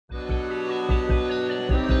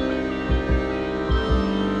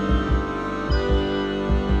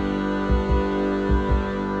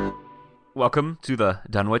welcome to the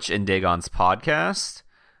Dunwich and Dagon's podcast.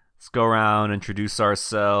 Let's go around, introduce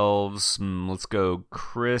ourselves. Let's go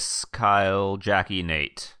Chris, Kyle, Jackie,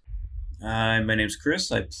 Nate. Hi, my name's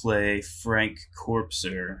Chris. I play Frank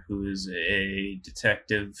Corpser, who is a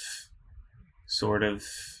detective, sort of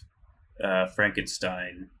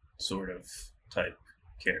Frankenstein sort of type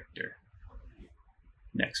character.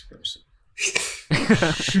 Next person.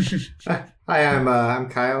 Hi, I'm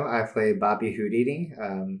Kyle. I play Bobby Houdini.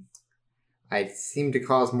 I seem to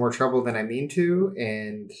cause more trouble than I mean to,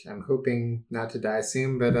 and I'm hoping not to die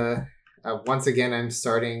soon. But once again, I'm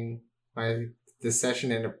starting this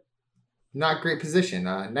session in a not great position.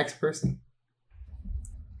 Next person.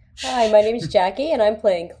 Hi, my name is Jackie, and I'm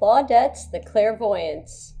playing Claudette, the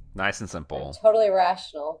Clairvoyance. Nice and simple. I'm totally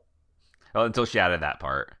rational. Well, until she added that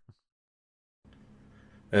part.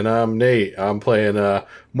 And I'm Nate. I'm playing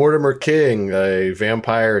Mortimer King, a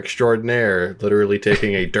vampire extraordinaire, literally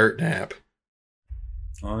taking a dirt nap.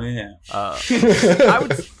 Oh, yeah.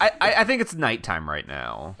 I think it's nighttime right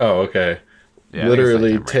now. Oh, okay. Yeah,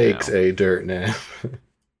 literally right takes now. a dirt nap.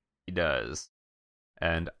 He does.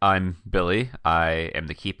 And I'm Billy. I am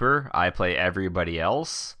the keeper. I play everybody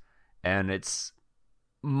else. And it's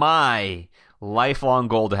my lifelong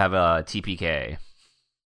goal to have a TPK.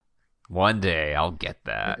 One day I'll get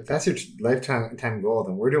that. If that's your lifetime goal,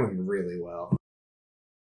 then we're doing really well.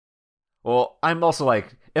 Well, I'm also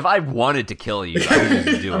like, if I wanted to kill you, I would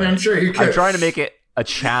just do it. I'm sure you could. I'm trying to make it a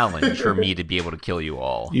challenge for me to be able to kill you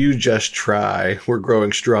all. You just try. We're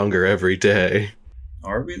growing stronger every day.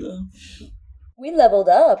 Are we, though? We leveled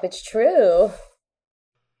up, it's true.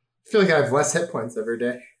 I feel like I have less hit points every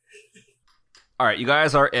day. All right, you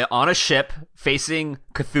guys are on a ship facing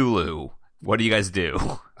Cthulhu. What do you guys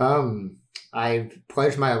do? I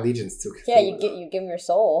pledge my allegiance to Cthulhu. Yeah, you give him your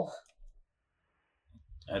soul.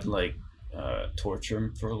 I'd torture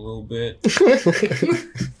him for a little bit.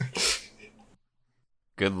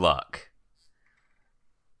 Good luck.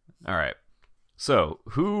 All right. So,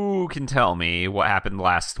 who can tell me what happened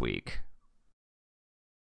last week?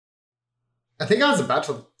 I think I was about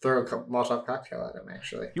to throw a Molotov cocktail at him,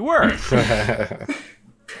 actually. You were.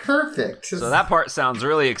 Perfect. So that part sounds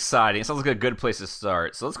really exciting. It sounds like a good place to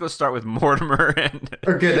start. So let's go start with Mortimer and...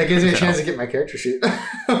 Oh, good. That gives me a chance to get my character sheet.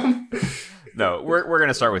 No, we're going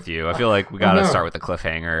to start with you. I feel like we got to start with a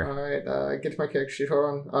cliffhanger. All right, get to my character sheet.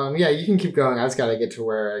 Hold on. Yeah, you can keep going. I just got to get to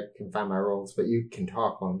where I can find my roles, but you can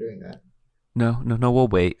talk while I'm doing that. No, we'll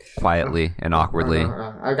wait quietly and awkwardly.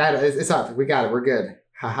 I got it. It's up. We got it. We're good.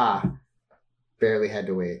 Haha. Barely had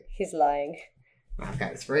to wait. He's lying. I've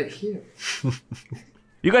got it right here.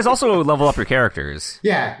 You guys also level up your characters.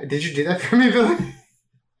 Yeah. Did you do that for me, Billy?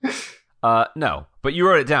 No, but you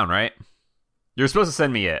wrote it down, right? You're supposed to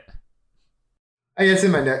send me it. Oh, yeah, it's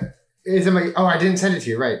in my note. It's in my. Oh, I didn't send it to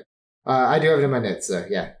you, right? I do have it in my notes, so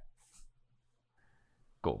yeah.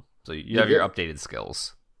 Cool. So you have your updated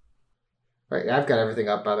skills. Right, I've got everything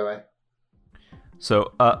up, by the way.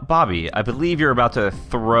 So, Bobby, I believe you're about to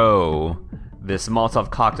throw this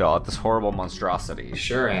Molotov cocktail at this horrible monstrosity.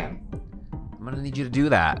 Sure am. I'm gonna need you to do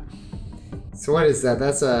that. So what is that?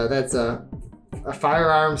 That's a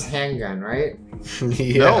firearms handgun, right?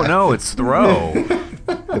 Yeah. No, it's throw.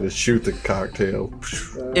 Gonna shoot the cocktail.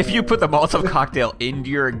 If you put the Molotov cocktail into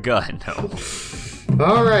your gun, no.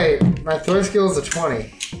 All right, my throw skill is a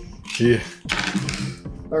 20. Yeah.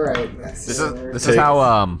 All right. This is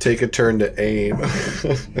how Take a turn to aim.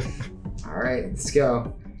 All right, let's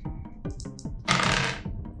go.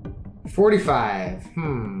 45.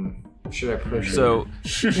 Should I push it? So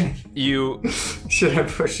you Should I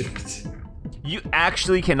push it? you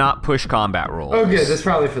actually cannot push combat rolls. Oh, good. That's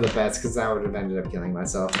probably for the best, because I would have ended up killing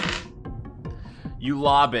myself. You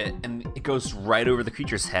lob it, and it goes right over the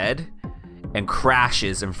creature's head and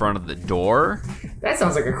crashes in front of the door. That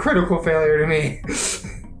sounds like a critical failure to me.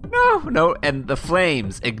 No, and the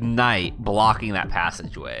flames ignite, blocking that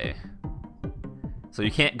passageway. So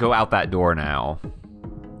you can't go out that door now.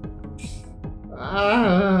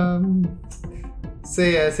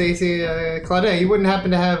 Claudette, you wouldn't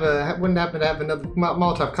happen to have another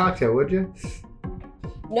Molotov cocktail, would you?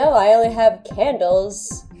 No, I only have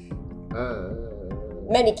candles.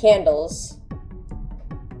 Many candles.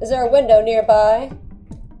 Is there a window nearby?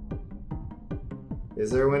 Is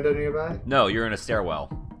there a window nearby? No, you're in a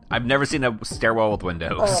stairwell. I've never seen a stairwell with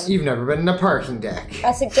windows. You've never been in a parking deck.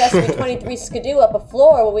 I suggest we 23 skidoo up a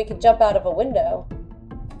floor where we could jump out of a window.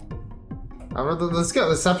 Let's go.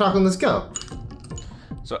 Let's stop talking. Let's go.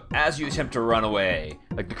 So as you attempt to run away,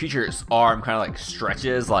 like the creature's arm kind of like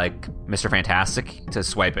stretches like Mr. Fantastic to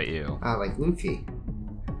swipe at you. Like Luffy.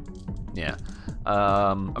 Yeah.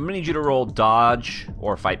 I'm gonna need you to roll dodge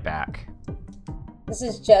or fight back. This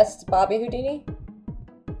is just Bobby Houdini?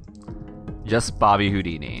 Just Bobby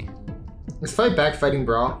Houdini. Is fight back fighting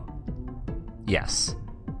brawl? Yes.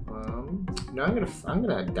 No, I'm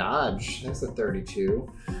gonna dodge. That's a 32.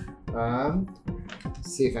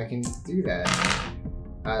 See if I can do that.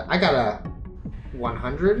 I got a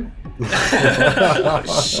 100. Oh,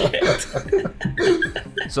 shit.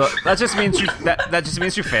 So that just means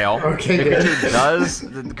you fail. Okay, the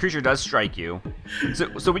good. creature does strike you.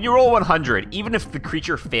 So when you roll 100, even if the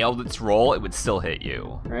creature failed its roll, it would still hit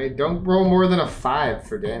you. Right? Don't roll more than a 5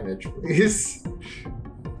 for damage, please.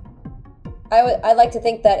 I'd like to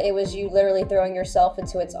think that it was you literally throwing yourself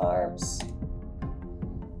into its arms.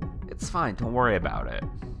 It's fine. Don't worry about it.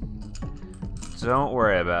 Don't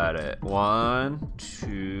worry about it. 1,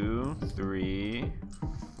 2, 3,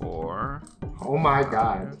 4. Oh my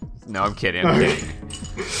god. No, I'm kidding. I'm kidding.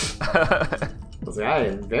 I was like, I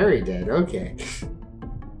am very dead. Okay.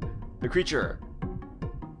 The creature,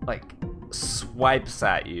 swipes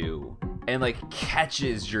at you and,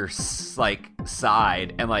 catches your,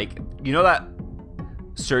 side. And, you know that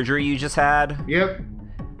surgery you just had? Yep.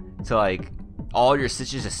 So, all your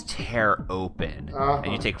stitches just tear open. Uh-huh.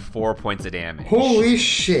 And you take 4 points of damage. Holy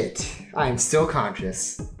shit. I am still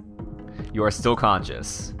conscious. You are still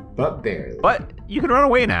conscious. But barely. But you can run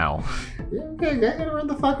away now. Yeah, okay, I gotta run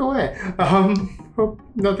the fuck away. Hope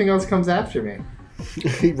nothing else comes after me.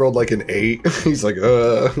 He rolled an 8. He's like,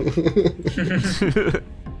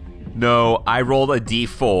 No, I rolled a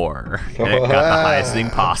d4. And it got the highest thing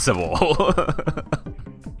possible.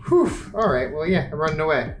 Whew. Alright, well, yeah, I'm running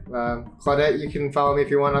away. Claudette, you can follow me if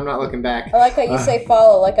you want. I'm not looking back. I like how you say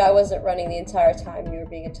follow, like I wasn't running the entire time you were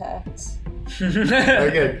being attacked. Oh,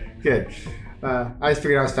 good. I just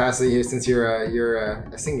figured I was faster than you since you're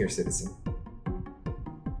a senior citizen.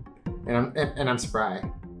 And I'm spry.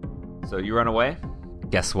 So you run away?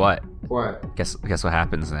 Guess what? What? Guess what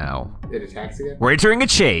happens now? It attacks again? We're entering a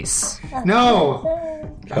chase. No!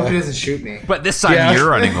 I hope it doesn't shoot me. But this time Yeah. you're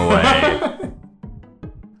running away.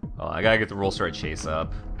 Oh, I gotta get the roll start chase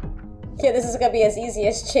up. Yeah, this is gonna be as easy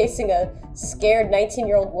as chasing a scared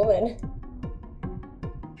 19-year-old woman.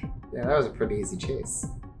 Yeah, that was a pretty easy chase.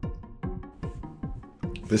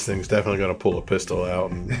 this thing's definitely going to pull a pistol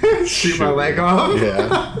out and Shoot my leg off?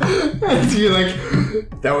 Yeah. And you're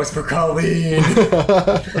like, that was for Colleen.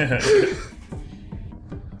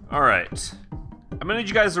 All right. I'm gonna need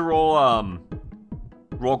you guys to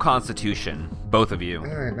roll Constitution, both of you.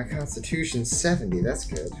 Alright, my constitution's 70. That's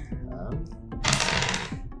good.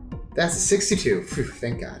 That's a 62. Phew,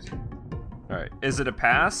 thank God. All right. Is it a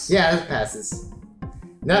pass? Yeah, that passes.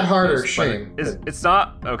 Not hard or shame. It's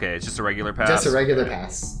not okay. It's just a regular pass. Just a regular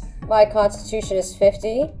pass. My constitution is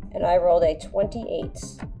 50, and I rolled a 28.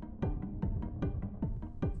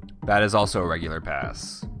 That is also a regular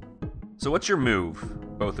pass. So what's your move,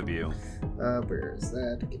 both of you? Where is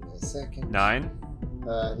that? Give me a second. 9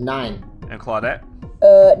 9. and Claudette.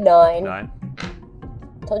 9. 9.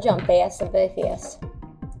 Told you I'm fast. I'm very fast.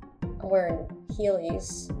 I'm wearing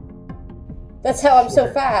Heelys. That's how I'm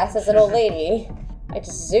so fast as an old lady. I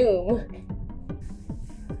just zoom.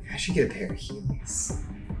 I should get a pair of Heelys.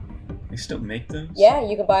 They still make those? Yeah,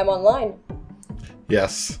 you can buy them online.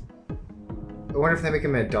 Yes. I wonder if they make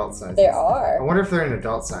them in adult sizes. There I are. wonder if they're in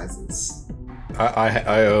adult sizes.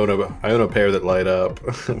 I own a pair that light up.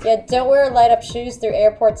 Yeah, don't wear light up shoes through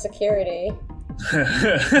airport security.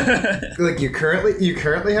 Like you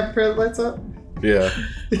currently have a pair that lights up? Yeah.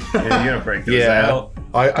 Yeah, you gotta break those Yeah. out.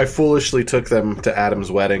 I foolishly took them to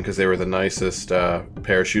Adam's wedding because they were the nicest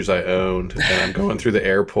pair of shoes I owned. And I'm going through the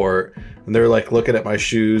airport, and they're like looking at my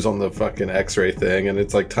shoes on the fucking X-ray thing, and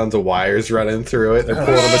it's like tons of wires running through it. They're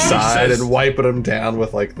pulling them aside Jesus. and wiping them down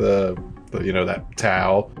with like the that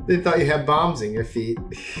towel. They thought you had bombs in your feet.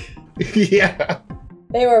 Yeah.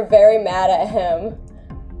 They were very mad at him.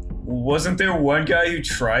 Wasn't there one guy who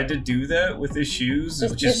tried to do that with his shoes?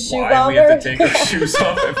 Just Which is shoe why we have bomber? to take our shoes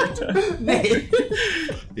off every time.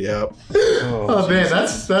 Yep. Oh man,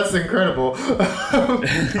 that's incredible.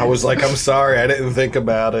 I was like, I'm sorry, I didn't think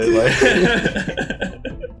about it. Like,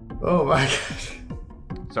 Oh my gosh.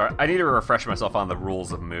 Sorry, I need to refresh myself on the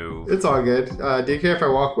rules of move. It's all good. Do you care if I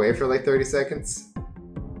walk away for like 30 seconds?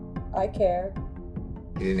 I care.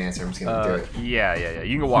 You didn't answer, I'm just gonna do it. Yeah.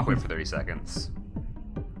 You can walk away for 30 seconds.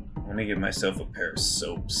 I'm gonna get myself a pair of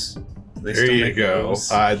soaps. They there still you make go. those?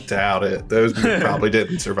 I doubt it. Those probably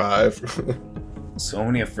didn't survive. So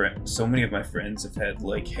many of my friends have had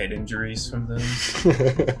like head injuries from those.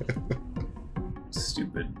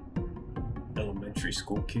 Stupid elementary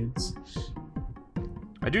school kids.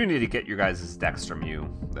 I do need to get your guys' dex from you.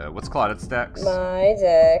 What's Claudette's dex? My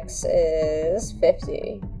dex is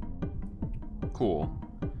 50. Cool.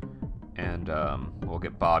 And we'll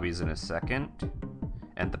get Bobby's in a second.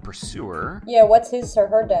 And the pursuer. Yeah, what's his or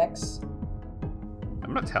her dex?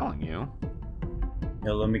 I'm not telling you.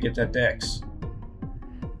 Yeah, let me get that dex.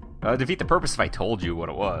 Defeat the purpose if I told you what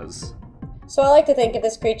it was. So I like to think if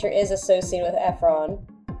this creature is associated with Ephron,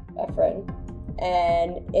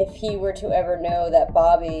 and if he were to ever know that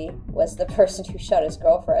Bobby was the person who shot his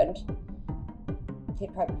girlfriend,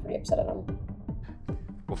 he'd probably be pretty upset at him.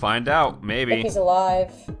 We'll find out, maybe. If he's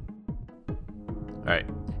alive. Alright.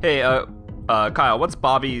 Hey, Kyle, what's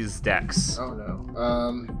Bobby's dex? Oh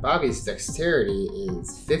no. Bobby's dexterity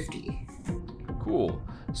is 50. Cool.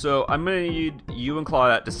 So I'm gonna need you and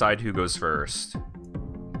Claudette decide who goes first.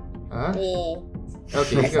 Huh? Me.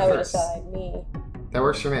 Okay, you That's go how we first. decide. Me. That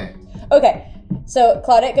works for me. Okay. So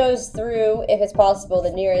Claudette goes through, if it's possible,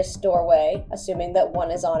 the nearest doorway, assuming that one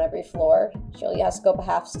is on every floor. She only has to go up a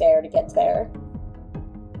half stair to get there.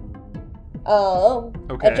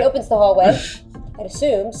 Okay. And she opens the hallway and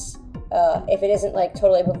assumes, if it isn't like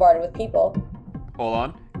totally bombarded with people. Hold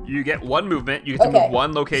on. You get one movement. You get to Okay. move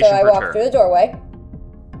one location So I per walk turn. through the doorway.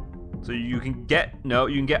 So you can get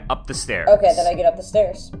up the stairs. Okay, then I get up the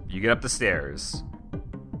stairs. You get up the stairs.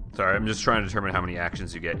 Sorry, I'm just trying to determine how many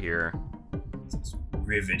actions you get here. It's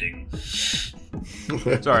riveting.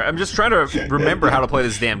 Sorry, I'm just trying to remember how to play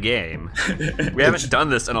this damn game. We haven't done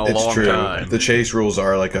this in a It's long true. time. The chase rules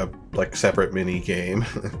are like a separate mini game.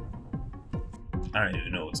 I don't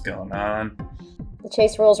even know what's going on. The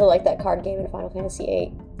chase rules are like that card game in Final Fantasy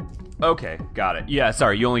VIII. Okay, got it. Yeah,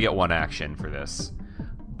 sorry, you only get one action for this.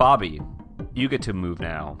 Bobby, you get to move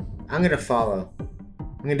now. I'm gonna follow.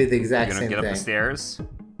 I'm gonna do the You're exact gonna same get up thing. the stairs.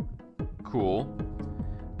 Cool.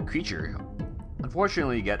 Creature,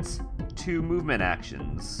 unfortunately, gets 2 movement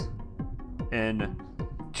actions. In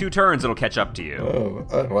 2 turns, it'll catch up to you.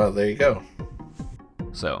 Oh, well, there you go.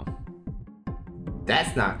 So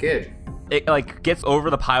That's not good. it like gets over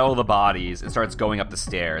the pile of the bodies and starts going up the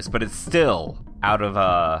stairs, but it's still out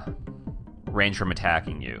of range from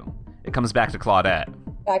attacking you. It comes back to Claudette.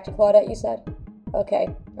 Back to Claudette, you said? Okay.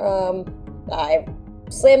 I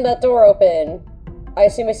slammed that door open. I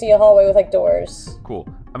assume I see a hallway with like doors. Cool.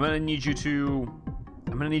 I'm gonna need you to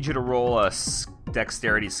roll a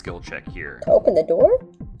dexterity skill check here. To open the door?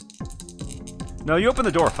 No, you open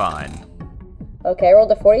the door fine. Okay, I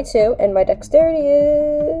rolled a 42, and my dexterity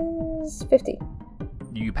is 50.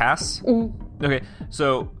 You pass? Mm-hmm. Okay,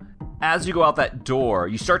 so as you go out that door,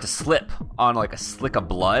 you start to slip on like a slick of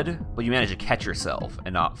blood, but you manage to catch yourself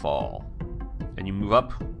and not fall. And you move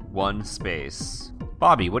up 1 space.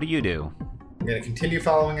 Bobby, what do you do? I'm gonna continue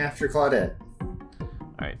following after Claudette.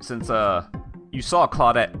 Alright, since you saw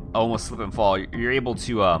Claudette almost slip and fall, you're able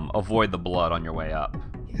to avoid the blood on your way up.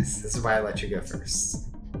 Yes, this is why I let you go first.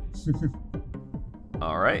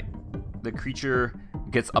 Alright. The creature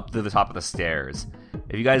gets up to the top of the stairs.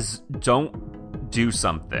 If you guys don't do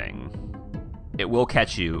something, it will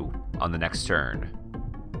catch you on the next turn.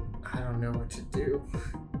 I don't know what to do.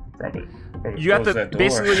 Probably You have close to that door.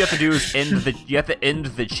 basically what you have to do is end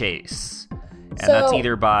the chase. And that's So-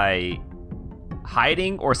 either by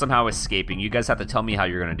hiding or somehow escaping. You guys have to tell me how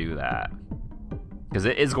you're going to do that. Because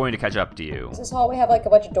it is going to catch up to you. Does this hallway have like a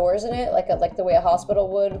bunch of doors in it? Like the way a hospital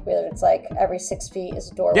would, where it's like every 6 feet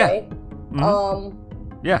is a doorway? Mhm.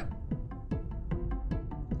 Yeah.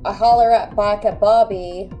 I holler back at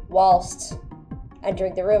Bobby whilst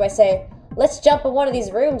entering the room. I say, let's jump in one of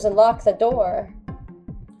these rooms and lock the door.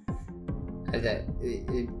 Do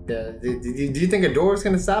you think a door is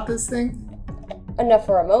gonna stop this thing? Enough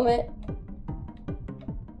for a moment.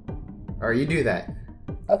 Or you do that?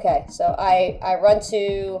 Okay, so I run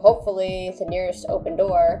to, hopefully, the nearest open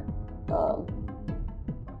door, to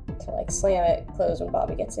like slam it close when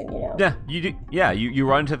Bobby gets in, you know? Yeah, you do. Yeah, you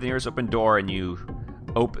run to the nearest open door and you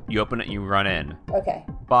open it and you run in. Okay.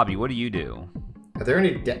 Bobby, what do you do? Are there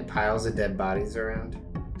any piles of dead bodies around?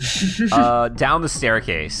 Down the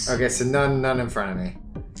staircase. Okay, so none in front of me.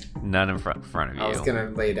 None in front of you. I was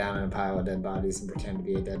gonna lay down in a pile of dead bodies and pretend to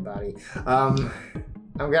be a dead body.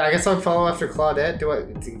 I guess I'll follow after Claudette.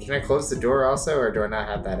 Can I close the door also, or do I not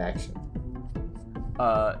have that action?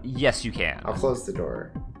 Yes, you can. I'll close the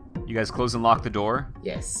door. You guys close and lock the door?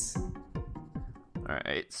 Yes.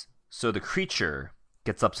 Alright. So the creature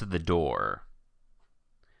gets up to the door.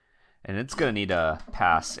 And it's gonna need to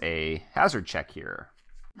pass a hazard check here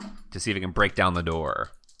to see if it can break down the door.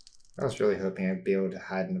 I was really hoping I'd be able to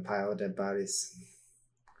hide in a pile of dead bodies.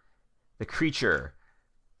 The creature,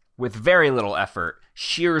 with very little effort,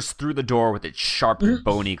 shears through the door with its sharp,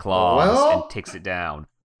 bony claws Well? and takes it down.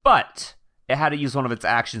 But it had to use one of its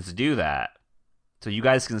actions to do that. So you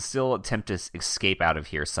guys can still attempt to escape out of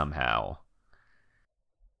here somehow.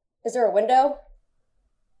 Is there a window?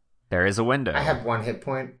 There is a window. I have 1 hit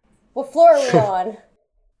point. What floor are we on?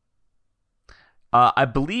 I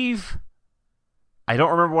believe... I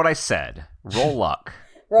don't remember what I said. Roll luck.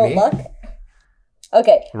 Roll Me? luck?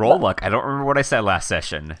 Okay. Roll luck. I don't remember what I said last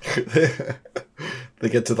session. They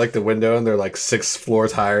get to like the window and they're like 6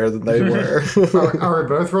 floors higher than they were. Are we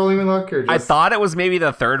both rolling luck or just... I thought it was maybe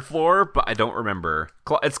the 3rd floor, but I don't remember.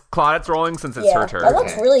 It's Claudette's rolling since it's her turn. That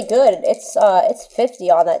looks really good. It's 50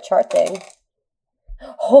 on that chart thing.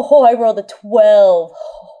 Oh, I rolled a 12.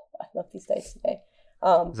 Oh, I love these dice today.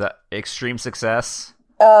 Is that extreme success?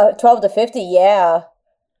 12 to 50, yeah.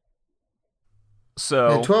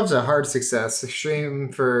 So 12's a hard success.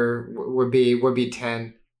 Extreme for would be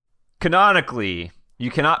 10. canonically,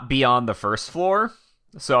 you cannot be on the 1st floor.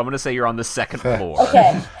 So I'm going to say you're on the 2nd floor.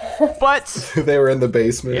 Okay. But They were in the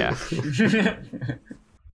basement. yeah,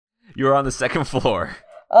 you're on the 2nd floor.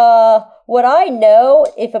 Would I know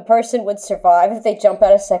if a person would survive if they jump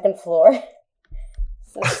out of 2nd floor?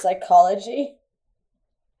 Some psychology.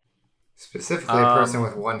 Specifically, a person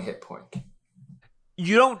with 1 hit point.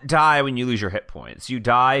 You don't die when you lose your hit points. You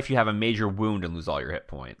die if you have a major wound and lose all your hit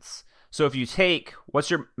points. So if you take what's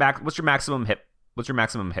your maximum hit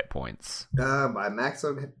points? My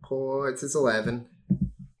maximum hit points is 11.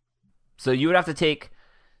 So you would have to take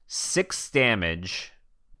 6 damage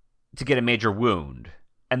to get a major wound.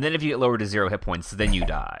 And then if you get lowered to 0 hit points, then you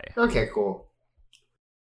die. Okay, cool.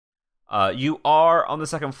 You are on the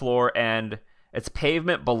 2nd floor, and it's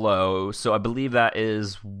pavement below, so I believe that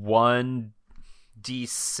is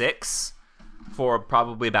 1d6 for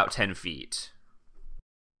probably about 10 feet.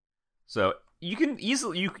 So you can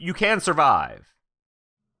easily you can survive.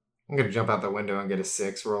 I'm gonna jump out the window and get a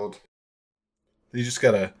 6 rolled. You just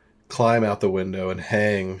gotta climb out the window and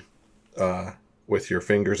hang with your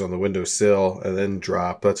fingers on the windowsill and then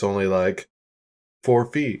drop. That's only like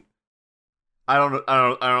 4 feet. I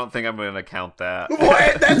don't think I'm going to count that.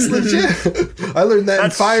 What? That's legit. I learned that in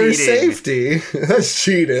That's fire cheating. safety. That's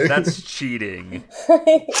cheating. That's cheating.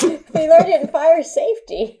 They learned it in fire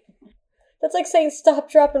safety. That's like saying stop,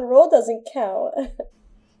 drop, and roll doesn't count.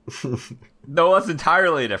 No, that's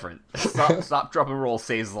entirely different. Stop, drop, and roll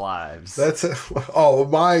saves lives. That's oh,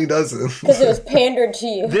 mine doesn't. Because it was pandered to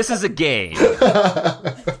you. This is a game.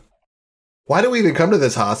 Why do we even come to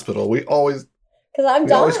this hospital? We always Because I'm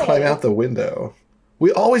climb out the window.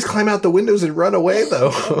 We always climb out the windows and run away,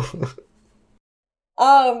 though.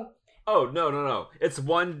 Oh, no. It's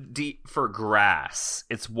 1d for grass.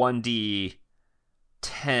 It's 1d10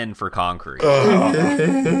 for concrete.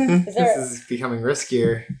 This is becoming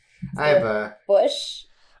riskier. I have a... bush.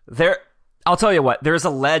 I'll tell you what, there's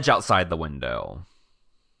a ledge outside the window.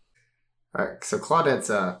 Alright, so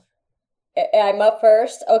Claudette's I'm up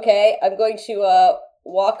first. Okay, I'm going to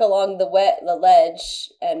walk along the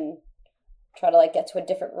ledge and try to like get to a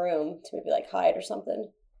different room to maybe like hide or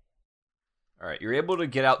something. Alright, you're able to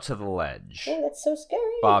get out to the ledge. Oh, that's so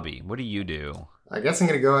scary. Bobby, what do you do? I guess I'm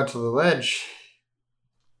gonna go out to the ledge.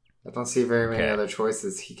 I don't see very many Okay. other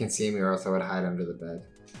choices. He can see me or else I would hide under the bed.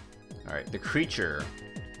 Alright, the creature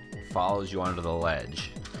follows you onto the ledge.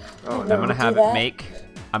 Oh I'm no. gonna have it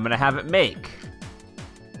make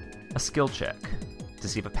a skill check to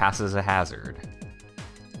see if it passes a hazard.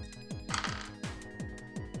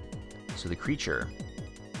 So the creature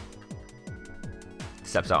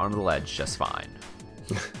steps out onto the ledge just fine.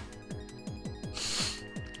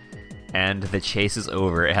 And the chase is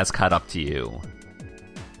over. It has caught up to you.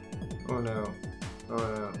 Oh no. Oh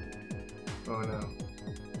no. Oh no.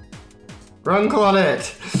 Run,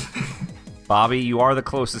 Claudette! Bobby, you are the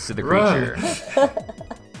closest to the Run. creature.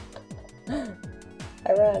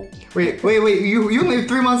 I run. Wait, you only have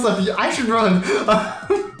 3 months left. I should run!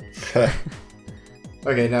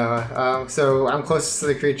 Okay, no, so I'm closest to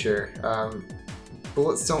the creature.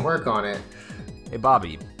 Bullets don't work on it. Hey,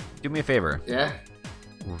 Bobby, do me a favor. Yeah?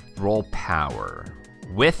 Roll power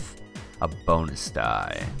with a bonus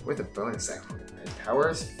die. With a bonus action. Power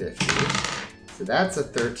is 50. So that's a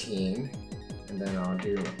 13. And then I'll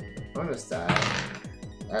do a bonus die.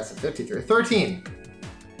 That's a 53. 13!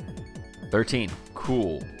 13.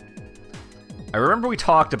 Cool. I remember we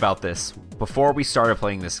talked about this before we started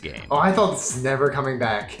playing this game. Oh, I thought this is never coming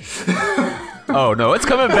back. Oh, no, it's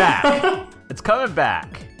coming back. It's coming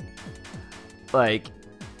back. Like,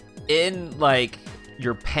 in, like,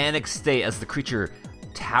 your panic state as the creature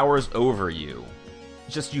towers over you,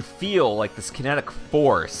 just you feel, like, this kinetic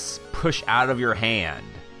force push out of your hand,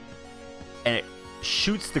 and it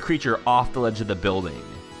shoots the creature off the ledge of the building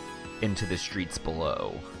into the streets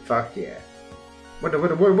below. Fuck yeah. What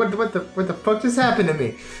the fuck just happened to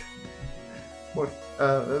me? What?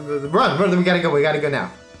 Run, we gotta go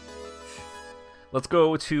now. let's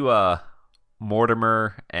go to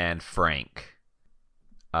Mortimer and Frank.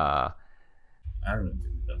 I don't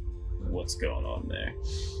know what's going on there.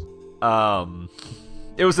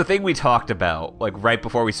 It was the thing we talked about, like, right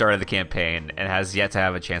before we started the campaign, and has yet to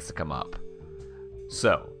have a chance to come up.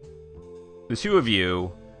 So, the two of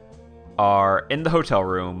you are in the hotel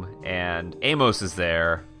room, and Amos is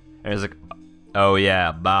there, and he's like, oh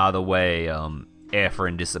yeah, by the way,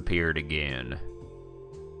 Ephraim disappeared again.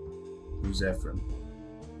 Who's Ephraim?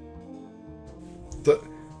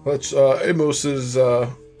 That's Amos's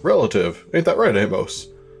relative. Ain't that right, Amos?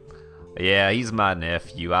 Yeah, he's my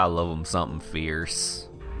nephew. I love him something fierce.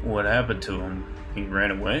 What happened to him? He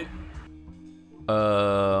ran away?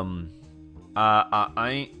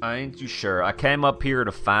 I ain't too sure. I came up here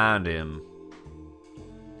to find him,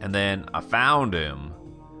 and then I found him,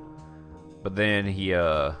 but then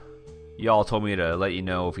y'all told me to let you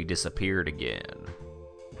know if he disappeared again.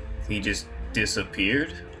 He just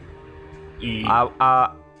disappeared? I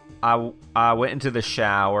went into the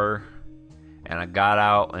shower, and I got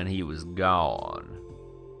out, and he was gone.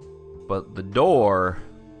 But the door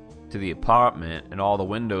to the apartment and all the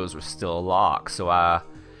windows were still locked,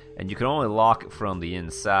 and you can only lock it from the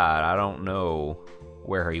inside. I don't know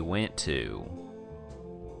where he went to.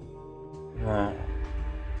 Well,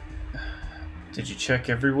 did you check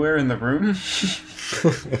everywhere in the room?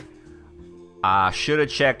 I should have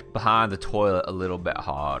checked behind the toilet a little bit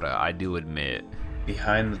harder, I do admit.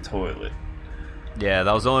 Behind the toilet. Yeah,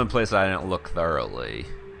 that was the only place I didn't look thoroughly.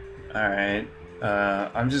 Alright.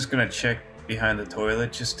 I'm just gonna check behind the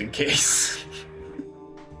toilet just in case.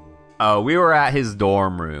 Oh, we were at his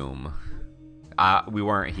dorm room. We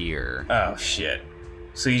weren't here. Oh, shit.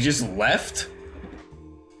 So you just left?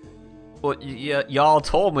 Well, y'all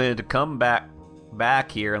told me to come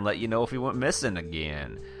back here and let you know if he went missing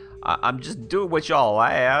again. I'm just doing what y'all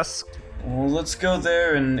asked. Well, let's go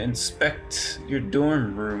there and inspect your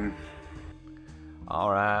dorm room.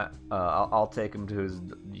 All right, I'll take him to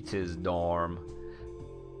his dorm.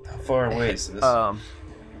 How far away is this?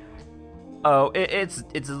 It's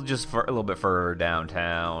just a little bit further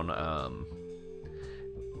downtown.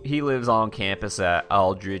 He lives on campus at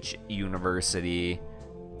Aldrich University,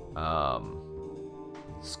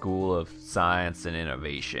 School of Science and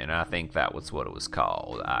Innovation. I think that was what it was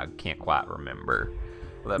called. I can't quite remember.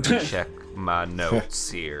 Let me check my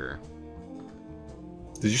notes here.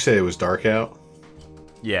 Did you say it was dark out?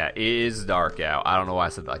 Yeah, it is dark out. I don't know why I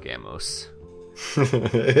said like Amos.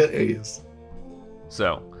 It is.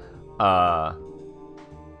 So,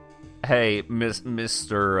 hey,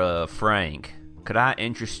 Mr. Frank, could I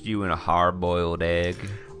interest you in a hard-boiled egg?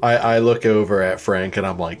 I look over at Frank and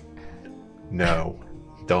I'm like, no,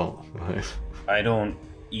 don't. I don't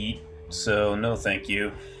eat, so no thank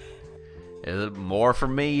you. Is it more for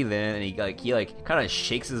me then? And he kind of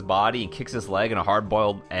shakes his body and kicks his leg, and a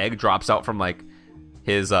hard-boiled egg drops out from like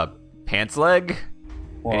his pants leg.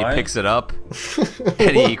 Why? And he picks it up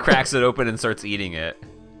and he cracks it open and starts eating it.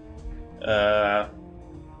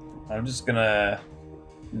 I'm just gonna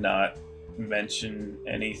not mention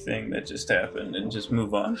anything that just happened and just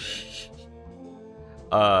move on.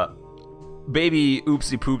 Baby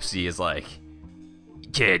Oopsie Poopsie is like,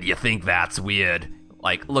 kid, you think that's weird?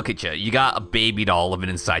 Like, look at you. You got a baby doll living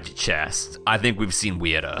inside your chest. I think we've seen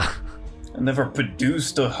weirder. I never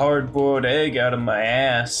produced a hard-boiled egg out of my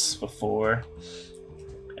ass before.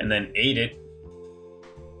 And then ate it.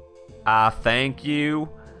 I thank you,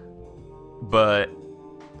 but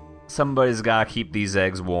somebody's gotta keep these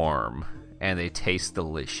eggs warm, and they taste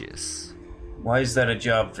delicious. Why is that a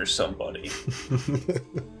job for somebody?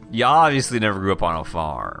 You obviously never grew up on a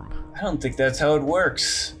farm. I don't think that's how it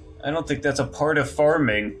works. I don't think that's a part of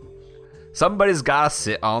farming. Somebody's gotta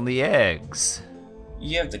sit on the eggs.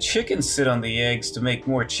 You have the chickens sit on the eggs to make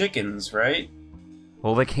more chickens, right?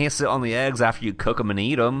 Well, they can't sit on the eggs after you cook them and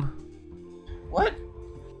eat them. What?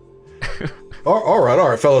 All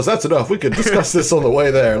right, fellas, that's enough. We can discuss this on the way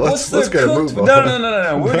there. Let's get a move on.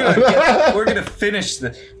 No. We're gonna finish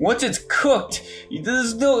the. Once it's cooked,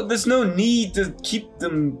 there's no need to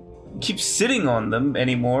keep sitting on them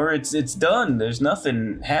anymore. It's done. There's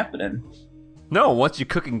nothing happening. No, once you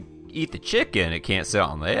cook and eat the chicken, it can't sit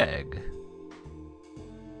on the egg.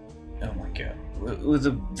 Oh my god. Well,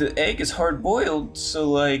 the egg is hard boiled, so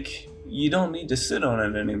like you don't need to sit on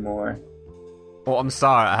it anymore. Well, I'm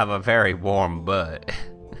sorry, I have a very warm butt.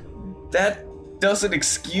 That doesn't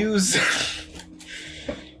excuse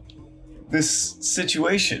this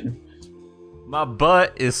situation. My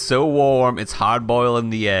butt is so warm, it's hard boiling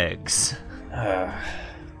the eggs.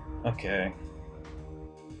 Okay.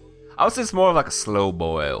 I would say it's more of like a slow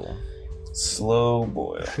boil. Slow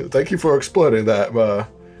boil. Thank you for explaining that,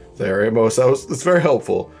 there, Amos. That's very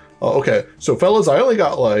helpful. Okay, so fellas, I only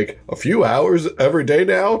got like a few hours every day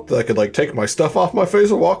now that I could like take my stuff off my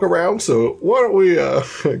face and walk around. So why don't we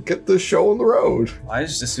get this show on the road? I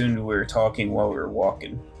just assumed we were talking while we were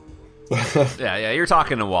walking. Yeah, you're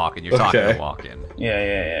talking and walking. You're talking and walking.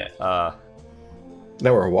 Yeah.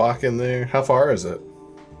 Now we're walking there. How far is it?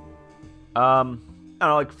 I don't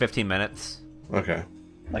know, like 15 minutes. Okay.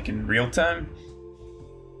 Like in real time?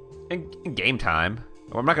 In game time.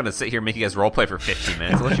 Well, I'm not going to sit here and make you guys roleplay for 15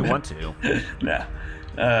 minutes unless you want to. Nah.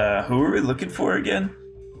 Who are we looking for again?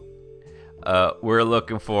 We're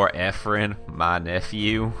looking for Ephraim, my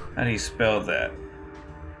nephew. How do you spell that?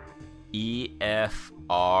 Efrain.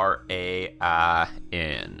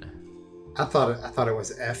 I thought it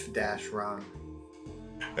was F-Ron.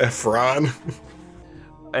 Efron.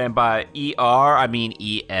 And by ER, I mean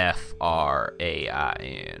EFRAIN.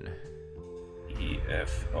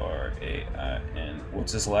 EFRAIN.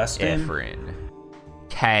 What's his last name? Ephraim.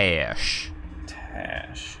 Tash.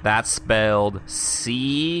 Tash. That's spelled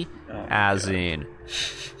C as God. in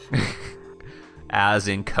as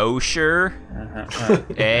in kosher,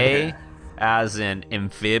 A as in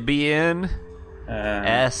amphibian,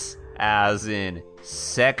 S as in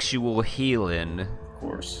sexual healing, Of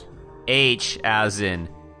course. H as in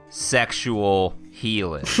sexual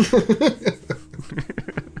healing.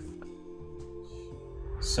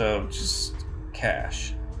 So, just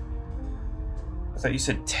cash. I thought you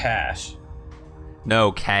said Tash.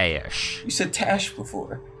 No, cash. You said Tash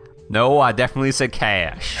before. No, I definitely said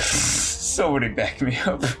cash. Somebody back me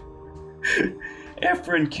up.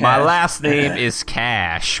 Efren Cash. My last name is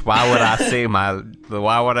Cash. Why would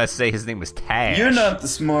I say his name was Tash? You're not the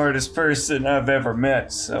smartest person I've ever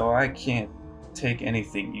met, so I can't take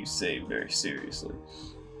anything you say very seriously.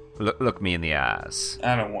 Look me in the eyes.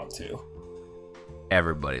 I don't want to.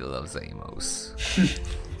 Everybody loves Amos.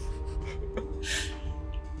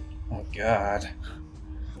 Oh God.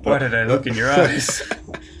 Why did I look in your eyes?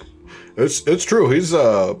 It's true. He's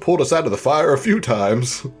pulled us out of the fire a few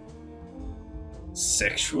times.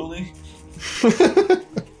 Sexually?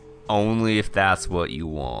 Only if that's what you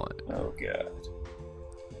want. Oh God.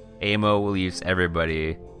 Amo leaves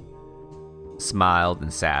everybody smiled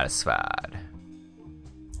and satisfied.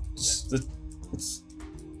 Let's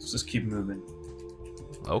just keep moving.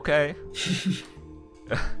 Okay.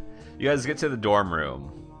 You guys get to the dorm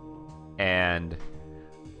room, and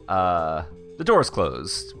the door's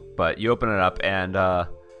closed, but you open it up, and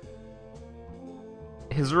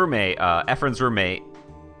his roommate, Ephraim's roommate,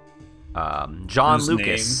 John Whose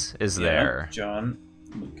Lucas, name? is there. John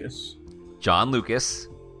Lucas. John Lucas.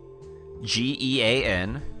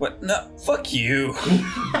 Gean. What? No, fuck you.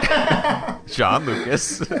 John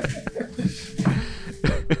Lucas.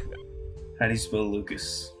 How do you spell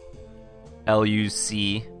Lucas? Lucas.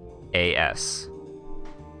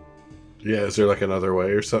 Yeah, is there like another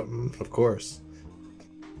way or something? Of course.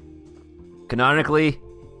 Canonically,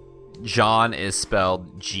 John is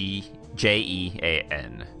spelled Jean.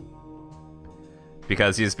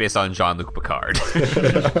 Because he's based on Jean-Luc Picard.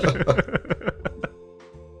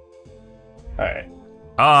 Alright.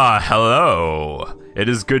 Ah, hello. It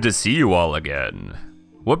is good to see you all again.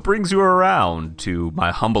 What brings you around to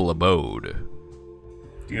my humble abode?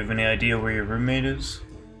 Do you have any idea where your roommate is?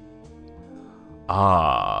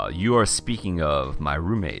 Ah, you are speaking of my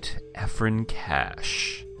roommate, Ephraim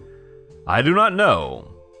Cash. I do not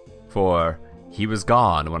know, for he was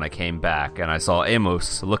gone when I came back and I saw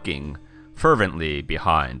Amos looking fervently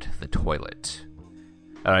behind the toilet.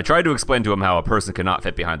 And I tried to explain to him how a person cannot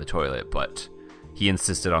fit behind the toilet, but he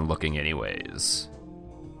insisted on looking anyways.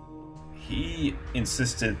 He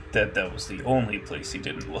insisted that was the only place he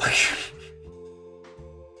didn't look.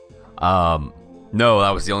 No,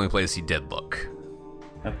 that was the only place he did look.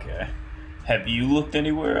 Okay. Have you looked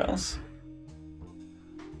anywhere else?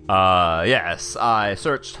 Yes, I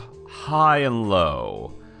searched high and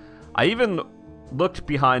low. I even looked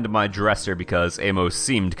behind my dresser because Amos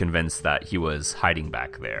seemed convinced that he was hiding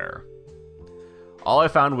back there. All I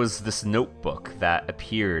found was this notebook that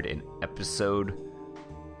appeared in episode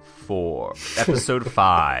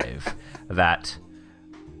 5, that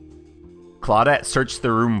Claudette searched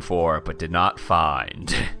the room for but did not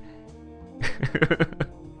find.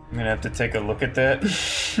 I'm gonna have to take a look at that.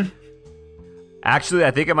 Actually,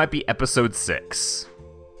 I think it might be episode 6.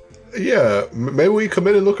 Yeah, maybe we come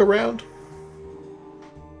in and look around?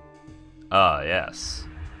 Yes.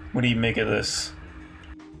 What do you make of this?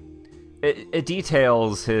 It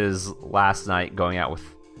details his last night going out with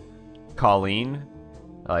Colleen,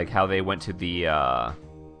 like how they went to the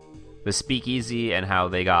the speakeasy and how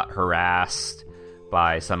they got harassed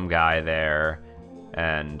by some guy there,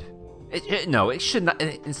 and it should not.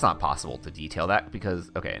 It's not possible to detail that because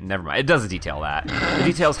okay, never mind. It doesn't detail that. It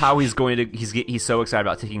details how he's so excited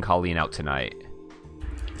about taking Colleen out tonight.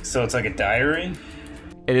 So it's like a diary?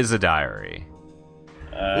 It is a diary.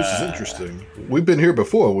 This is interesting. We've been here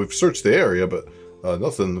before. We've searched the area, but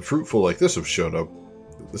nothing fruitful like this have shown up.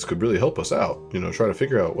 This could really help us out. Try to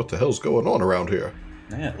figure out what the hell's going on around here.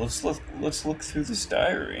 Yeah, let's look through this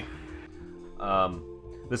diary.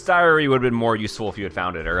 This diary would have been more useful if you had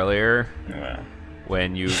found it earlier. Yeah.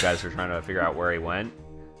 When you guys were trying to figure out where he went.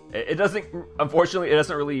 Unfortunately, it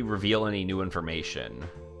doesn't really reveal any new information.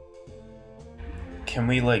 Can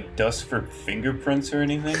we dust for fingerprints or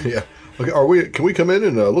anything? Yeah. Okay. Can we come in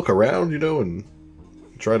and look around, and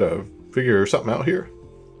try to figure something out here?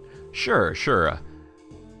 Sure.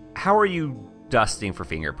 How are you dusting for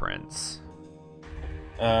fingerprints?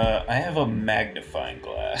 I have a magnifying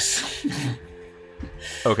glass.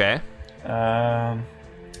 Okay.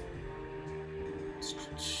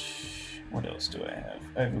 What else do I have?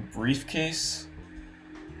 I have a briefcase.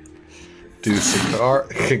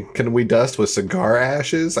 Can we dust with cigar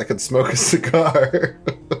ashes? I could smoke a cigar.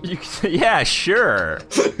 Yeah, sure.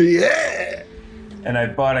 Yeah. And I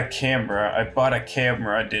bought a camera.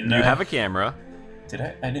 Didn't I? You have a camera. Did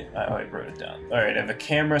I? I didn't. I wrote it down. All right, I have a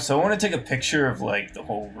camera. So I want to take a picture of the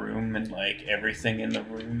whole room and everything in the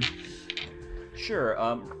room. Sure.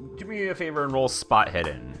 Do me a favor and roll spot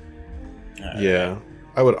hidden. Yeah.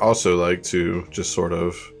 I would also like to just sort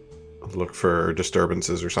of look for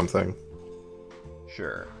disturbances or something.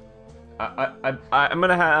 Sure. I'm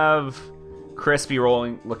gonna have Chris be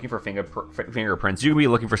looking for fingerprints. You can be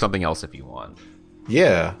looking for something else if you want.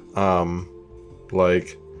 Yeah.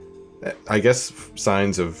 I guess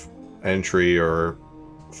signs of entry or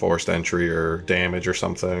forced entry or damage or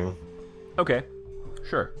something. Okay.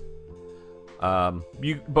 Sure.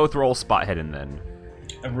 You both roll spot hidden then.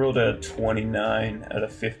 I rolled a 29 out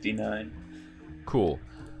of 59. Cool.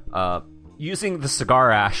 Using the cigar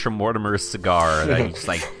ash from Mortimer's cigar that he just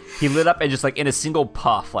he lit up and just in a single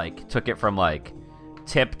puff took it from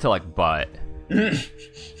tip to butt. And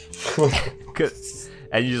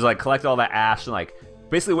you just collect all that ash and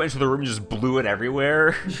basically went into the room and just blew it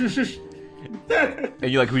everywhere.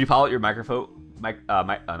 And you pull out your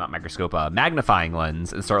magnifying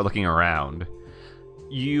lens and start looking around.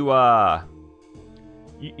 You're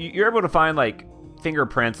able to find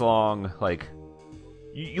fingerprints along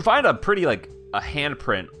you find a pretty a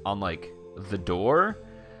handprint on the door,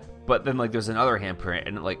 but then there's another handprint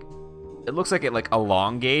and it looks like it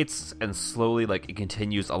elongates and slowly it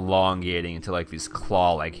continues elongating into these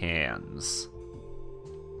claw-like hands.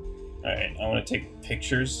 All right, I want to take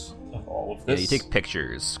pictures of all of this. Yeah, you take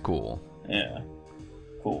pictures. Cool. Yeah.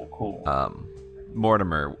 Cool.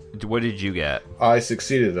 Mortimer, what did you get? I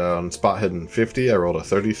succeeded on spot hidden 50. I rolled a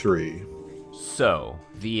 33. So,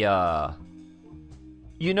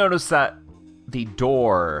 you notice that the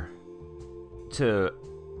door to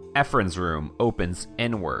Ephron's room opens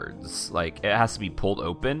inwards. It has to be pulled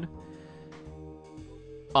open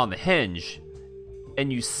on the hinge.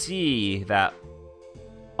 And you see that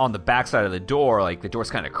on the backside of the door, the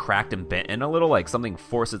door's kind of cracked and bent in a little, something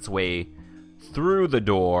forced its way through the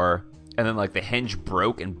door, and then the hinge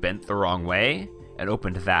broke and bent the wrong way and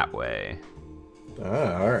opened that way.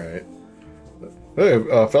 Ah, alright. Hey,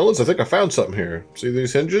 fellas, I think I found something here. See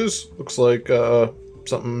these hinges? Looks like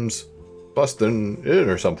something's busting in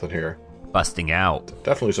or something here. Busting out.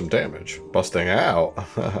 Definitely some damage. Busting out.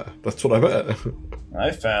 That's what I meant.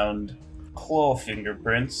 I found claw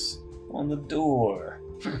fingerprints on the door.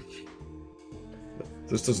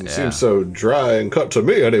 This doesn't seem so dry and cut to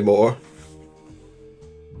me anymore.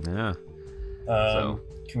 Yeah.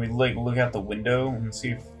 Can we look out the window and see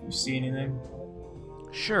if we see anything?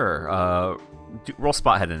 Sure. Roll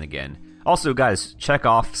spot hidden again. Also, guys, check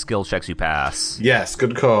off skill checks you pass. Yes,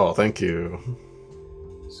 good call. Thank you.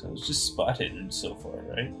 So it's just spot hidden so far,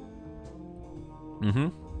 right? Mm-hmm.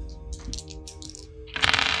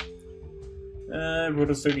 I wrote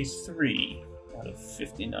a 33 out of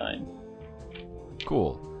 59.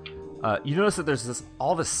 Cool. You notice that there's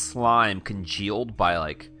all this slime congealed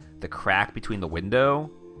by the crack between the window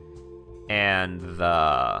and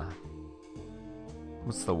the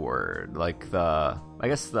what's the word? I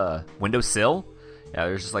guess the windowsill. Yeah,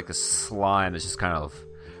 there's just this slime that's just kind of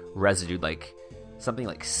residue,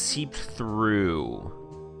 something seeped through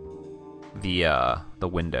the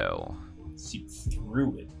window. Seeped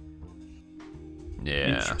through it.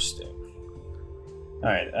 Yeah. Interesting.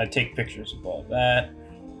 Alright, I take pictures of all that.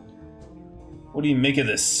 What do you make of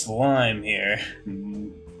this slime here?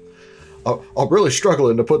 I'm really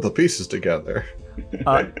struggling to put the pieces together.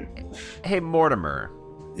 Hey, Mortimer.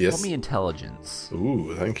 Yes. Roll me intelligence.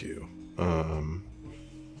 Ooh, thank you.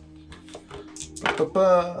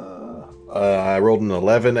 I rolled an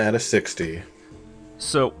 11 and a 60.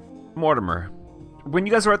 So, Mortimer, when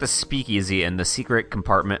you guys were at the speakeasy in the secret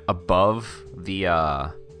compartment above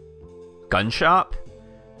the gun shop,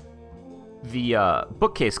 the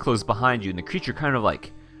bookcase closed behind you, and the creature kind of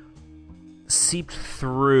like seeped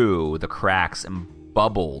through the cracks and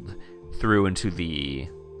bubbled through into the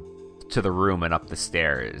room and up the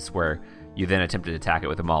stairs, where you then attempted to attack it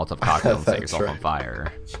with a Molotov cocktail and set That's yourself on right.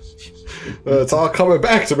 fire. It's all coming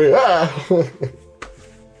back to me. Ah!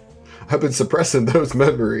 I've been suppressing those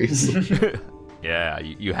memories. Yeah,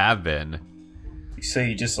 you have been. You say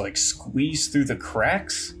you just like squeeze through the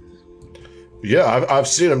cracks? Yeah, I've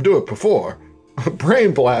seen him do it before.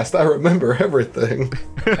 Brain blast, I remember everything.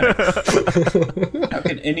 How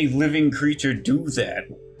can any living creature do that?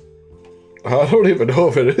 I don't even know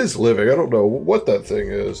if it is living. I don't know what that thing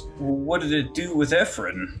is. What did it do with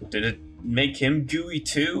Ephron? Did it make him gooey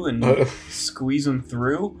too and squeeze him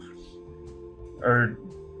through? Or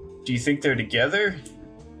do you think they're together?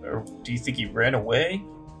 Or do you think he ran away?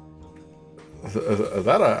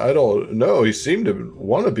 That I don't know. He seemed to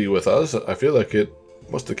want to be with us. I feel like it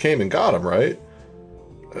must have came and got him, right?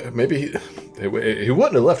 Maybe he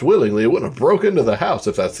wouldn't have left willingly. He wouldn't have broke into the house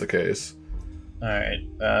if that's the case. Alright,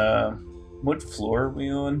 what floor are we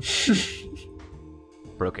on?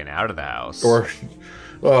 Broken out of the house. Or,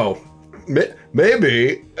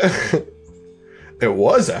 maybe it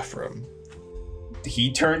was Ephraim.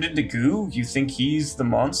 He turned into goo? You think he's the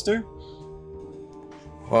monster?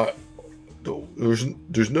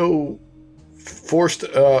 There's no forced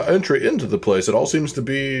entry into the place. It all seems to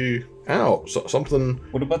be out. Something.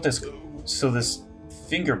 What about this? So this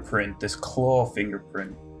fingerprint, this claw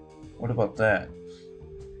fingerprint. What about that?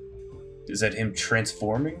 Is that him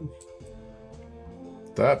transforming?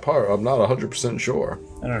 That part, I'm not 100% sure.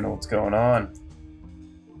 I don't know what's going on.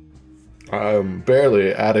 I'm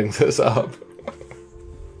barely adding this up.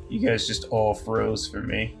 You guys just all froze for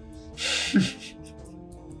me.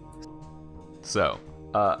 So,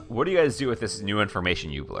 what do you guys do with this new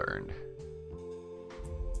information you've learned?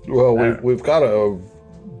 Well, we've got to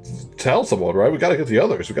tell someone, right? We got to get the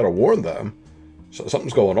others. We got to warn them. So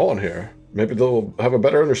something's going on here. Maybe they'll have a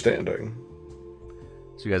better understanding.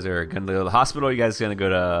 So you guys are going to go to the hospital, or you guys going to go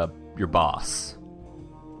to your boss?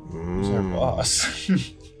 Who's our boss?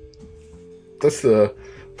 That's the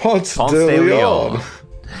Ponce Ponce de de Leon. Leon.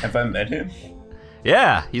 Have I met him?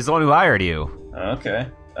 Yeah, he's the one who hired you. Okay.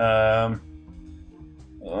 Well,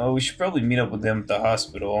 we should probably meet up with them at the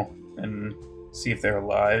hospital and see if they're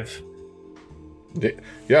alive.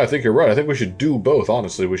 Yeah, I think you're right. I think we should do both,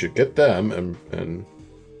 honestly. We should get them and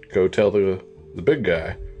go tell the big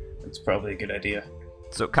guy. That's probably a good idea.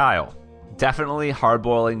 So, Kyle, definitely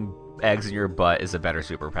hard-boiling eggs in your butt is a better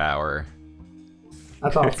superpower. I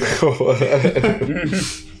thought so.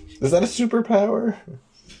 Is that a superpower?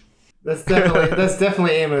 That's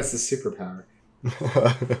definitely Amos' superpower.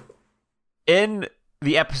 In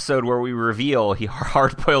the episode where we reveal he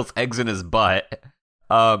hard-boils eggs in his butt,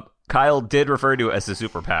 Kyle did refer to it as a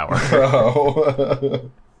superpower. Oh.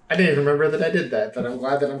 I didn't even remember that I did that, but I'm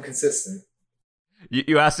glad that I'm consistent.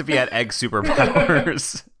 You asked if he had egg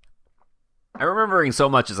superpowers. I'm remembering so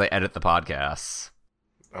much as I edit the podcasts.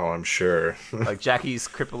 Oh, I'm sure. Like Jackie's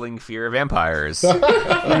crippling fear of vampires.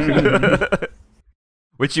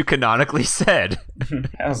 Which you canonically said.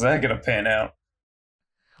 How's that gonna pan out?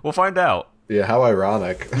 We'll find out. Yeah, how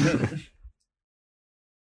ironic.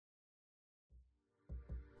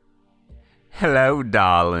 Hello,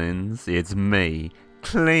 darlings. It's me,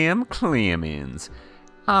 Clem Clemens.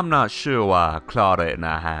 I'm not sure why Claudette and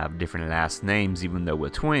I have different last names even though we're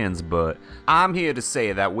twins, but I'm here to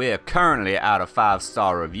say that we're currently out of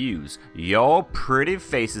 5-star reviews. Your pretty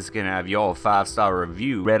faces can have your 5-star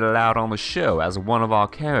review read aloud on the show as one of our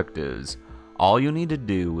characters. All you need to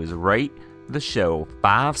do is rate the show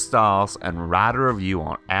 5 stars and write a review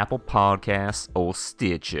on Apple Podcasts or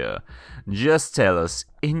Stitcher. Just tell us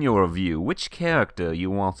in your review which character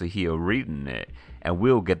you want to hear reading it, and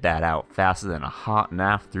we'll get that out faster than a hot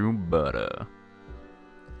knife through butter.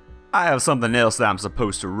 I have something else that I'm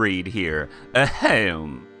supposed to read here.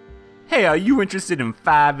 Ahem. Hey, are you interested in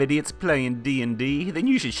 5 idiots playing D&D? Then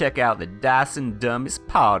you should check out the Dice and Dummies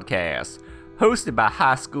podcast, hosted by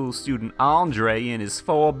high school student Andre and his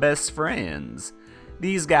 4 best friends.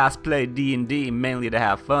 These guys play D&D mainly to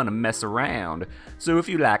have fun and mess around, so if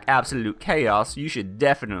you like absolute chaos, you should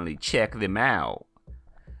definitely check them out.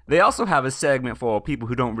 They also have a segment for people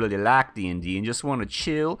who don't really like D&D and just want to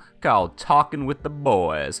chill called Talking with the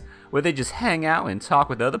Boys, where they just hang out and talk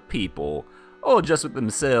with other people, or just with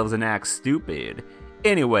themselves and act stupid.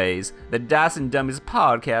 Anyways, the Dice and Dummies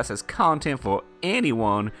podcast has content for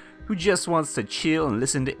anyone who just wants to chill and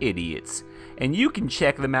listen to idiots. And you can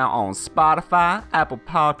check them out on Spotify, Apple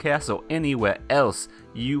Podcasts, or anywhere else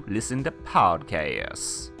you listen to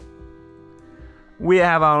podcasts. We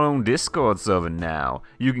have our own Discord server now.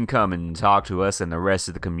 You can come and talk to us and the rest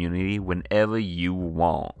of the community whenever you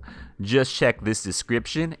want. Just check this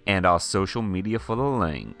description and our social media for the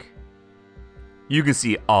link. You can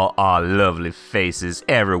see all our lovely faces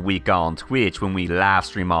every week on Twitch when we live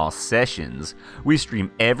stream our sessions. We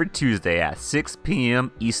stream every Tuesday at 6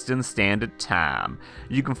 p.m. Eastern Standard Time.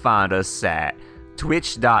 You can find us at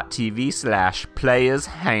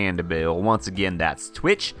twitch.tv/playershandbill. Once again, that's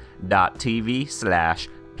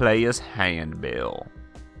twitch.tv/playershandbill.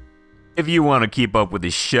 If you want to keep up with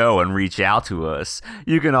the show and reach out to us,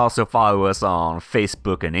 you can also follow us on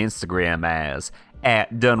Facebook and Instagram as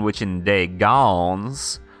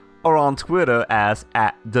 @DunwichandDayGones, or on Twitter as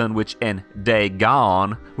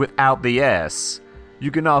 @DunwichandDayGone without the S.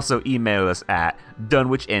 You can also email us at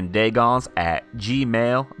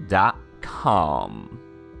dunwichanddaygones@gmail.com.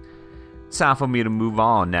 Time for me to move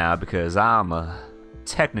on now because I'm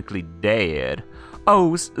technically dead.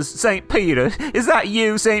 Oh, St. Peter, is that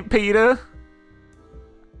you, St. Peter?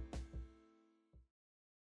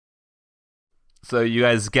 So you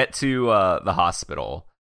guys get to the hospital.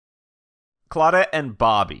 Claudette and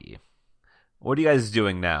Bobby, what are you guys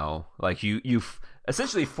doing now? Like you've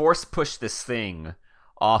essentially force pushed this thing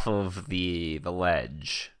off of the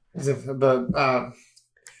ledge.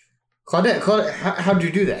 Claudette, how'd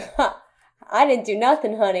you do that? Huh. I didn't do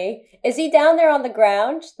nothing, honey. Is he down there on the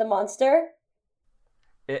ground, the monster?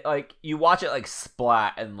 It you watch it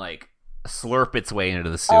splat and slurp its way into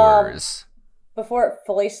the sewers. Before it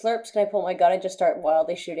fully slurps, can I pull my gun and just start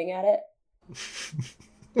wildly shooting at it?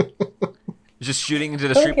 Just shooting into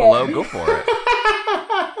the street below? Go for it.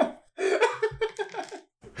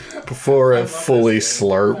 Before it fully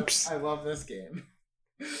slurps. I love this game.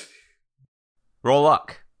 Roll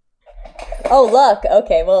luck. Oh, luck.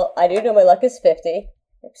 Okay, well, I do know my luck is 50.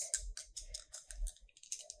 Oops.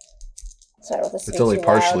 Sorry, this It's only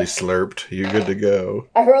partially slurped. You're good to go.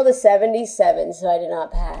 I rolled a 77, so I did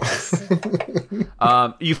not pass.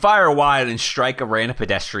 You fire wide and strike a random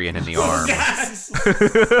pedestrian in the arm. Yes!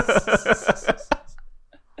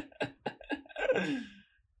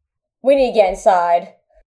 We need to get inside.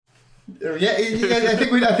 Yeah, I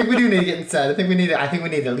think we do need to get inside. I think we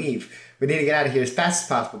need to leave. We need to get out of here as fast as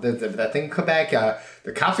possible. If that thing come back,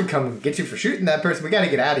 the cops would come and get you for shooting that person. We got to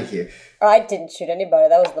get out of here. I didn't shoot anybody.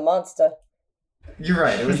 That was the monster. You're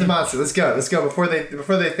right. It was the monster. Let's go before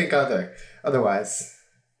they think otherwise.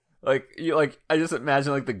 I just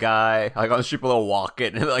imagine the guy on the street below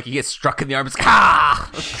walking and he gets struck in the arm. It's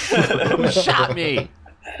who shot me?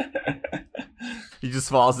 He just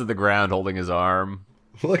falls to the ground holding his arm.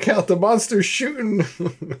 Look out, the monster's shooting.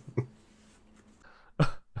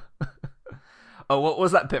 Oh, what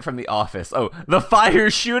was that bit from The Office? Oh, the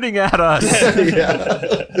fire's shooting at us.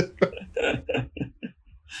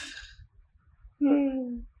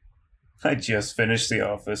 I just finished The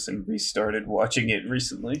Office and restarted watching it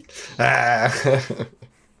recently. Ah.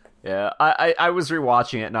 Yeah, I was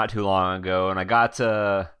rewatching it not too long ago, and I got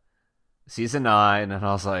to season 9, and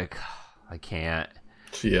I was like, I can't.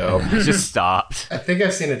 Yeah. I just stopped. I think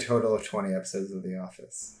I've seen a total of 20 episodes of The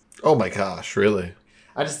Office. Oh my gosh, really?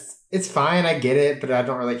 It's fine, I get it, but I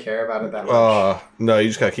don't really care about it that much. No, you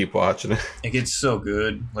just gotta keep watching it. It gets so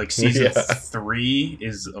good. Season 3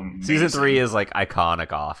 is amazing. Season 3 is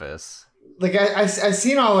iconic Office. I've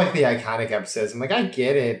seen all the iconic episodes. I'm I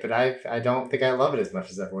get it, but I don't think I love it as much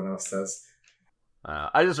as everyone else does.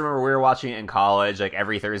 I just remember we were watching it in college,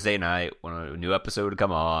 every Thursday night when a new episode would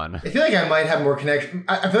come on. I feel like I might have more connection.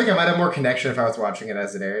 I feel like I might have more connection if I was watching it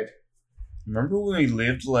as it aired. Remember when we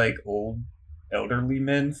lived like old elderly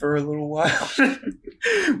men for a little while?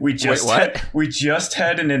 we just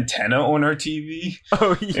had an antenna on our TV.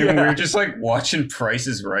 Oh yeah, and we were just watching Price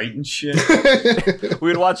is Right and shit. We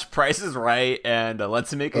would watch Price is Right and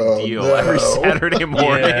Let's Make a Deal every Saturday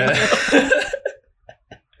morning. Yeah.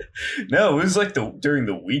 No, it was during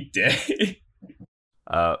the weekday.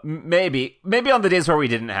 Maybe on the days where we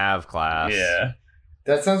didn't have class. Yeah.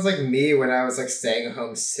 That sounds like me when I was staying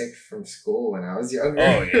home sick from school when I was younger.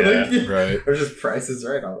 Oh yeah, right. It was just Price is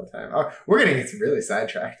Right all the time. Oh, we're gonna get really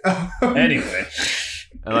sidetracked. Anyway,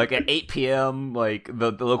 and at 8 p.m.,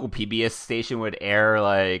 the local PBS station would air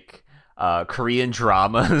Korean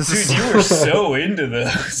dramas. Dude, you were so into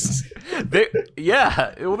those. They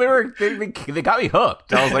got me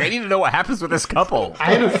hooked. I was like, I need to know what happens with this couple.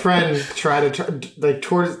 I had a friend try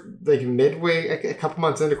towards midway, a couple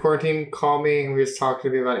months into quarantine, call me and we was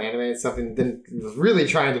talking to me about anime and stuff, and then was really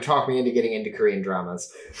trying to talk me into getting into Korean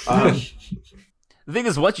dramas. The thing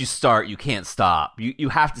is, once you start, you can't stop. You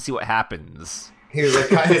have to see what happens. He's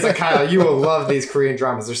like, Kyle, you will love these Korean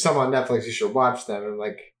dramas. There's some on Netflix. You should watch them. And I'm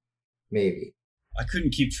like, maybe. I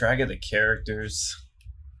couldn't keep track of the characters,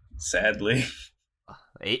 sadly.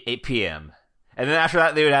 8 p.m. And then after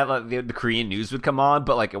that, they would have the Korean news would come on,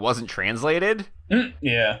 but like it wasn't translated.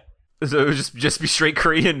 Yeah. So it would just be straight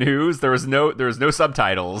Korean news. There was no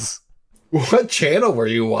subtitles. What channel were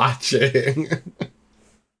you watching?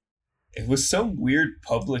 It was some weird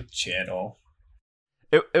public channel.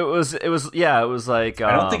 It was like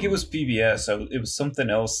I don't think it was PBS. It was something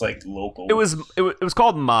else like local. It was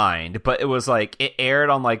called Mind, but it was like it aired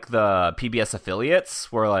on like the PBS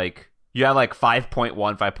affiliates where like you had like 5.1,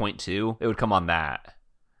 5.2. It would come on that.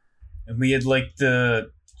 And we had like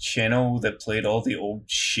the channel that played all the old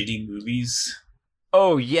shitty movies.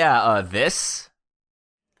 Oh yeah, this.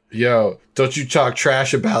 Yo, don't you talk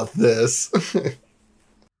trash about this.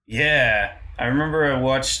 Yeah. I remember I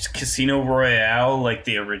watched Casino Royale, like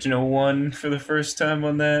the original one, for the first time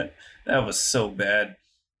on that. That was so bad.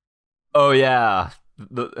 Oh yeah,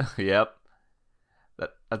 yep.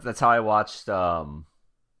 That's how I watched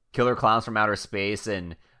Killer Clowns from Outer Space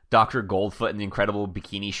and Dr. Goldfoot and the Incredible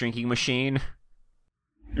Bikini Shrinking Machine.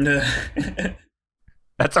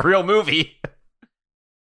 That's a real movie.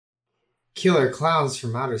 Killer Clowns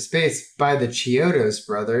from Outer Space by the Chiodos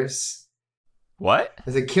brothers. What?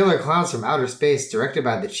 There's a Killer Clowns from Outer Space directed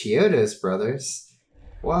by the Chiodos brothers.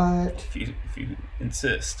 What? If you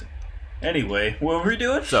insist. Anyway, what were we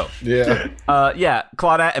doing? So, Yeah.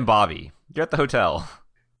 Claudette and Bobby. You're at the hotel.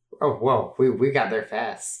 Oh, whoa, we got there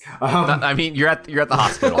fast. I mean, you're at the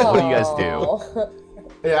hospital. What do you guys do?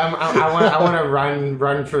 Yeah, I want to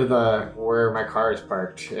run for the where my car is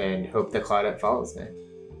parked and hope that Claudette follows me.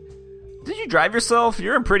 Did you drive yourself?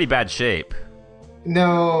 You're in pretty bad shape.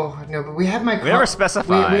 No, but we had my car. We never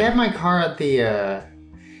specified. We had my car at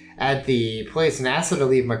the place and asked her to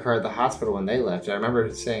leave my car at the hospital when they left. I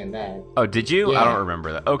remember saying that. Oh, did you? Yeah. I don't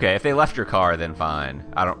remember that. Okay, if they left your car, then fine.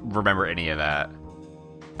 I don't remember any of that.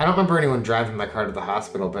 I don't remember anyone driving my car to the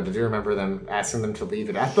hospital, but I do remember them asking them to leave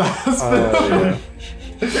it at the hospital.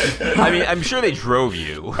 Yeah. I mean, I'm sure they drove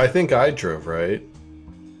you. I think I drove, right?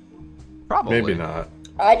 Probably. Maybe not.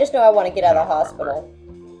 I just know I want to get out of the hospital.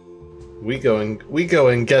 We go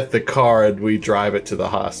and get the car and we drive it to the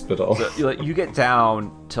hospital. So, you get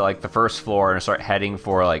down to like the first floor and start heading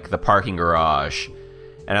for like the parking garage,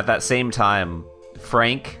 and at that same time,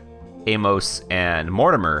 Frank, Amos, and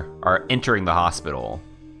Mortimer are entering the hospital.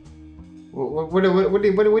 What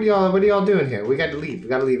are y'all doing here? We got to leave. We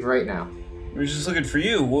got to leave right now. We're just looking for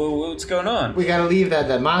you. What's going on? We got to leave.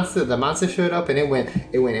 The monster showed up and it went,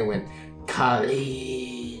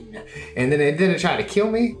 Colleen, and then it didn't try to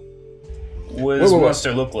kill me. What does this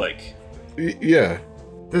monster look like? Yeah.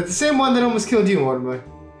 The same one that almost killed you, Mortimer.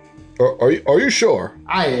 Are you sure?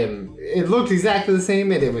 I am. It looked exactly the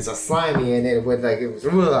same, and it was a slimy, and it was like it was.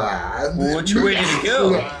 Which way did it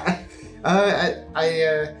go?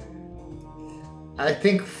 I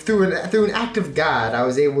think through an act of God, I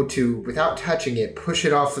was able to, without touching it, push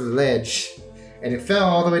it off of the ledge, and it fell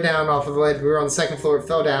all the way down off of the ledge. We were on the second floor. It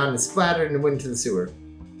fell down and splattered and went into the sewer.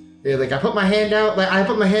 Yeah, like I put my hand out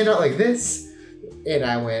like this, and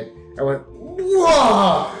I went,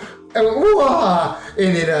 whoa! I went, whoa!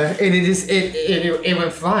 And it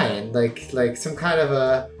went flying like some kind of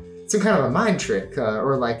a mind trick,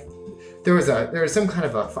 or like there was some kind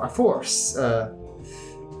of a force.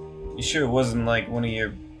 You sure it wasn't like one of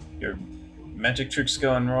your magic tricks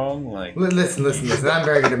gone wrong? Like, listen. I'm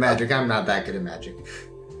very good at magic. I'm not that good at magic.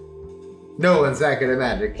 No one's that good at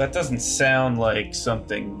magic. that doesn't sound like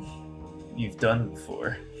something you've done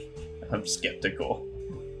before. I'm skeptical.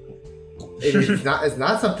 It's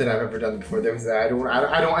not something I've ever done before. I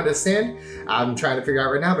don't understand. I'm trying to figure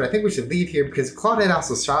out right now, but I think we should leave here because Claudette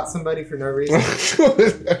also shot somebody for no reason.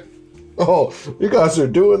 Oh, you guys are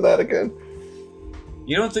doing that again?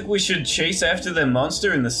 You don't think we should chase after that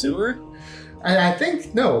monster in the sewer? I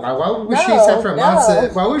think no. Why would we chase after a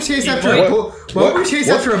monster? Why would we chase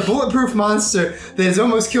after a bulletproof monster that has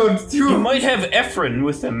almost killed two? You might have Efren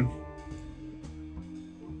with him.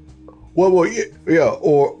 Well, yeah.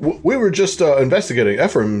 Or we were just investigating.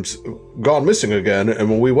 Ephraim's gone missing again, and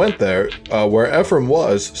when we went there, where Ephraim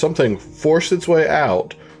was, something forced its way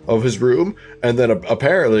out of his room, and then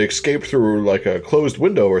apparently escaped through like a closed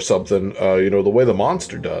window or something. The way the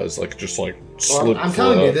monster does, like just like slip. I'm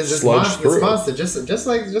telling you, this monster, just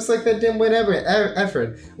like that dimwit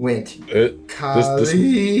Efren went. Colleen.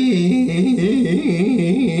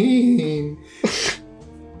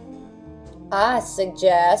 I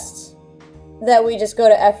suggest that we just go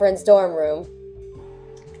to Efren's dorm room.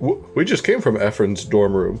 We just came from Efren's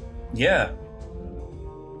dorm room. Yeah.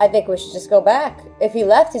 I think we should just go back. If he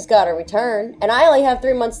left, he's got to return. And I only have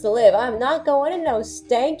 3 months to live. I'm not going in no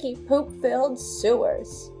stanky, poop-filled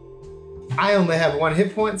sewers. I only have 1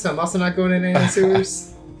 hit point, so I'm also not going in any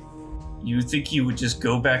sewers. You think he would just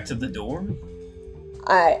go back to the dorm?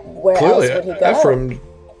 Where Clearly, else would he go? Efren.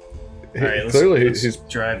 All right, let's he's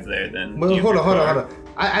drive there then. Well, hold on.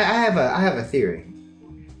 I have a theory.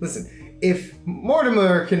 Listen, if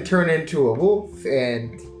Mortimer can turn into a wolf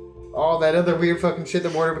and all that other weird fucking shit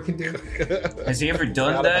that Mortimer can do, has he ever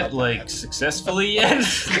done that like successfully yet?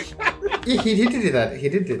 Yeah, he did do that. He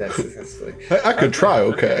did do that successfully. I could try,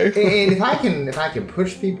 okay. And if I can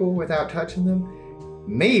push people without touching them,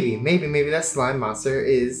 maybe that slime monster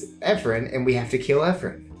is Efren, and we have to kill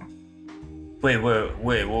Efren. Wait. Well,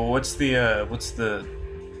 what's the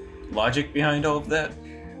logic behind all of that?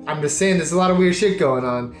 I'm just saying, there's a lot of weird shit going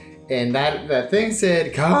on, and that thing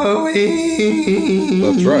said, Colleen.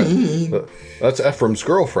 That's right. That's Ephraim's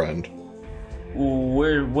girlfriend.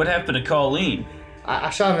 What happened to Colleen?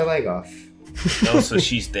 I shot her leg off. Oh, so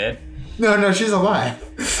she's dead? No, she's alive.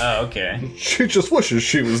 Oh, okay. She just wishes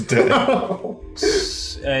she was dead.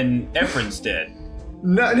 And Efren's dead.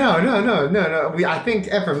 No. I think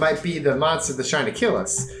Efren might be the monster that's trying to kill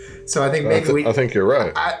us. So I think maybe I think you're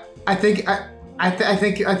right. I think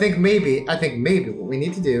maybe what we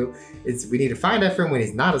need to do is we need to find Efren when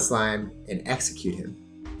he's not a slime and execute him.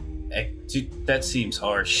 Dude, that seems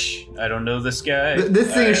harsh. I don't know this guy.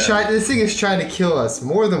 This thing is trying to kill us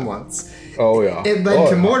more than once. Oh yeah. It led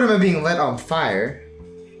to Mortimer being lit on fire.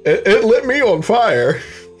 It lit me on fire.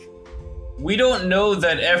 We don't know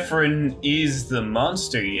that Efren is the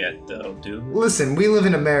monster yet, though, do we? Listen, we live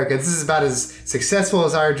in America. This is about as successful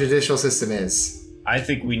as our judicial system is. I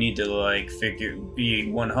think we need to be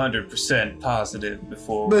 100% positive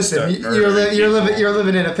before we Listen, start you're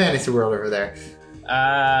living in a fantasy world over there.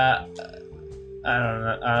 I don't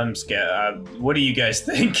know. I'm scared. What do you guys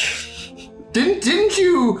think? Didn't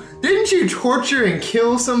you torture and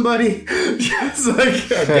kill somebody just like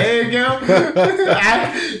a day ago?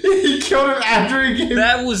 He killed him after he came.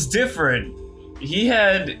 That was different. He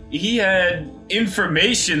had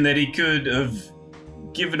information that he could have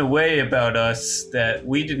given away about us that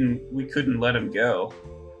we couldn't let him go.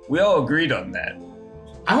 We all agreed on that.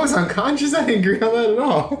 I was unconscious. I didn't agree on that at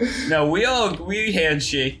all. No, we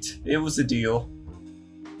handshaked. It was a deal.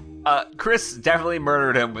 Chris definitely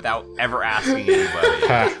murdered him without ever asking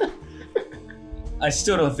anybody. I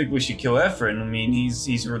still don't think we should kill Efren. I mean,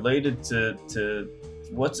 he's related to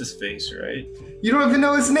what's his face, right? You don't even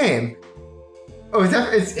know his name. Oh,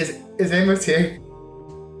 is Amos here?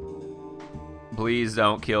 Please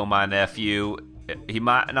don't kill my nephew. He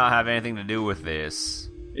might not have anything to do with this.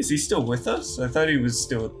 Is he still with us? I thought he was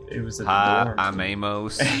still. It was at the Hi, dorm. I'm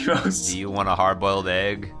Amos. Amos. Do you want a hard-boiled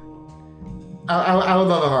egg? I would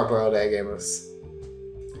love a hard-boiled egg, Amos.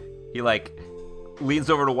 He leans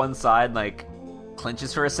over to one side and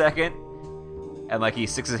clenches for a second, and he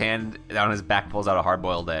sticks his hand down his back, pulls out a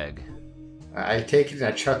hard-boiled egg. I take it and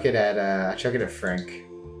I chuck it at Frank.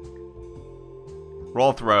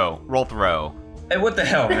 Roll throw. Hey, what the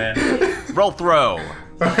hell, man? Roll throw.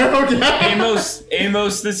 Okay.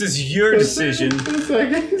 Amos, this is your decision.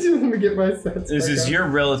 Let me get my sets. This is your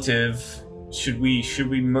relative. Should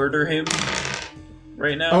we murder him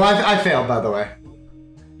right now? Oh, I failed, by the way.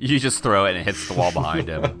 You just throw it and it hits the wall behind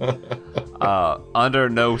him. Under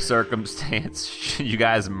no circumstance should you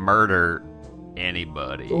guys murder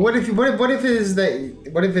anybody. What if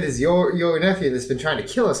it is your nephew that's been trying to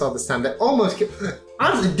kill us all this time that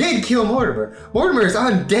honestly did kill Mortimer? Mortimer is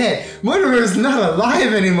undead. Mortimer is not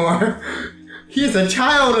alive anymore. He is a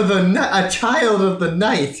child of the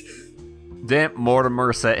night. Didn't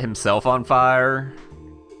Mortimer set himself on fire?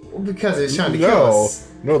 Because he's trying to kill us.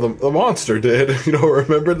 No, the monster did. You don't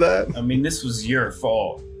remember that? I mean, this was your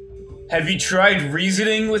fault. Have you tried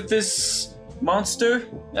reasoning with this monster,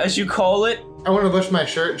 as you call it? I want to lift my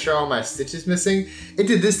shirt and show all my stitches missing. It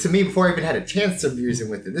did this to me before I even had a chance to reason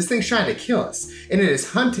with it. This thing's trying to kill us, and it is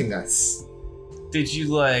hunting us. Did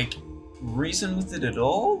you reason with it at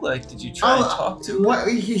all? Did you try and talk to it? What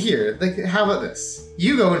here? How about this?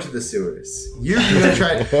 You go into the sewers. You can go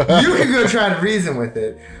try. You can go try to reason with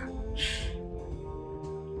it.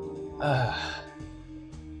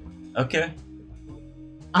 Okay.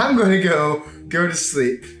 I'm gonna go to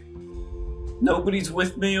sleep. Nobody's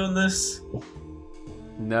with me on this.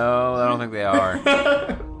 No, I don't think they are.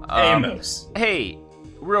 Amos. Hey,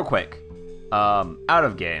 real quick. Out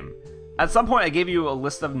of game. At some point, I gave you a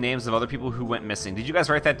list of names of other people who went missing. Did you guys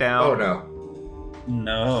write that down? Oh no.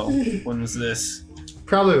 No. When was this?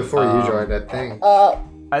 Probably before you joined that thing.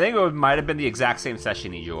 I think it might have been the exact same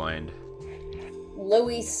session he joined.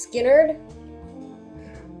 Louis Skinnerd.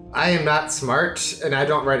 I am not smart, and I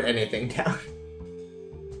don't write anything down.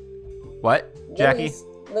 What, Jackie?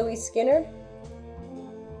 Louis Skinnerd.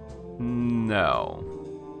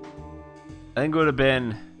 No. I think it would have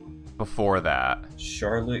been before that.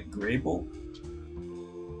 Charlotte Grable?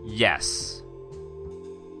 Yes.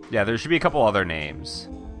 Yeah, there should be a couple other names.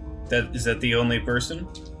 Is that the only person?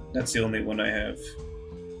 That's the only one I have.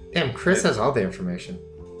 Damn, Chris has all the information.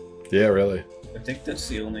 Yeah, really. I think that's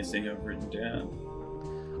the only thing I've written down.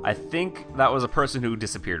 I think that was a person who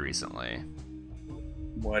disappeared recently.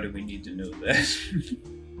 Why do we need to know that?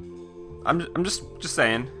 I'm just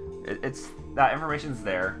saying. It's that information's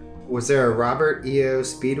there. Was there a Robert E.O.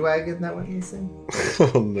 Speedwagon that went missing?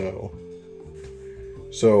 Oh no.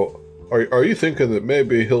 So, are you thinking that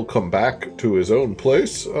maybe he'll come back to his own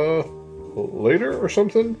place later or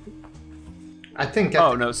something? I think.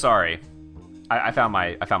 Oh no, sorry. I found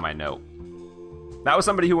my note. That was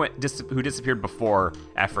somebody who who disappeared before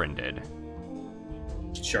Ephraim did.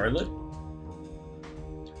 Charlotte?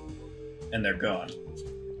 And they're gone.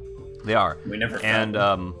 They are. We never found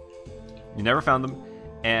them. You never found them.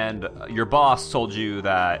 And your boss told you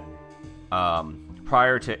that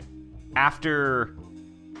after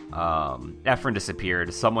Ephraim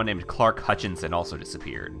disappeared, someone named Clark Hutchinson also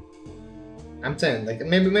disappeared. I'm saying, like,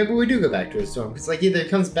 maybe we do go back to his storm. Because, like, either he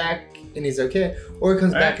comes back and he's okay, or he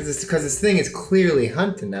comes back because this thing is clearly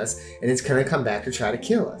hunting us, and it's going to come back to try to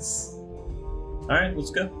kill us. Alright,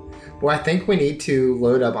 let's go. Well, I think we need to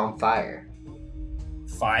load up on fire.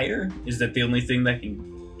 Fire? Is that the only thing that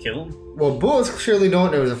can kill him? Well, Bulls surely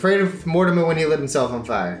don't know. He was afraid of Mortimer when he lit himself on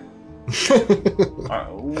fire.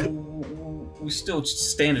 We still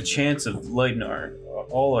stand a chance of lighting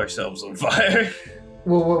all ourselves on fire.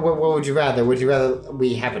 Well, what would you rather? Would you rather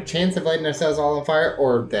we have a chance of lighting ourselves all on fire,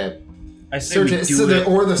 or the certainty that is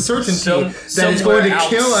going to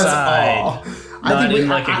kill us all? Not in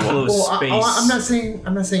like a closed space. I'm not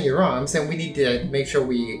saying you're wrong. I'm saying we need to make sure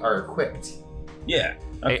we are equipped. Yeah.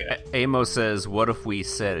 Okay. Amos says, "What if we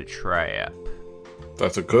set a trap?"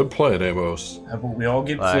 That's a good plan, Amos. How about we all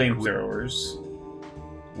get flamethrowers?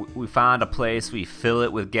 We find a place, we fill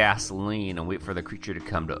it with gasoline, and wait for the creature to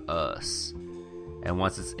come to us. And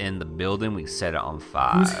once it's in the building, we set it on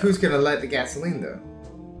fire. Who's gonna light the gasoline though?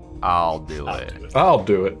 I'll do it. I'll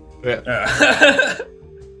do it. Yeah.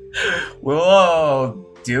 We'll all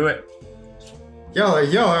do it. Y'all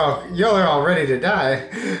are all ready to die.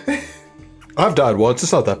 I've died once.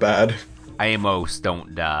 It's not that bad. Amos,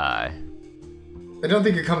 don't die. I don't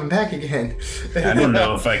think you're coming back again. I don't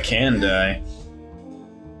know if I can die.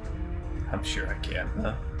 I'm sure I can,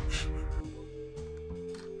 though.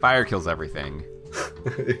 Fire kills everything.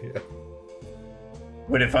 Yeah.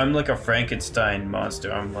 But if I'm like a Frankenstein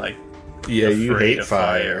monster, I'm like, Yeah, you afraid hate of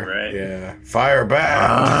fire, right? Yeah, fire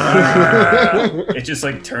back. It just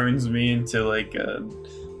like turns me into like a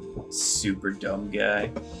super dumb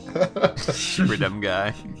guy. Super dumb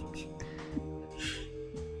guy.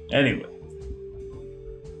 Anyway,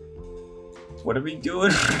 what are we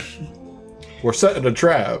doing? We're setting a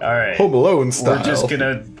trap. All right. Home Alone style. We're just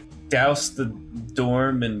gonna douse the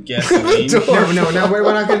dorm in gasoline. No,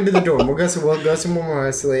 we're not gonna do the dorm. We'll go somewhere more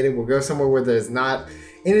isolated. We'll go somewhere where there's not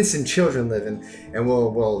innocent children living, and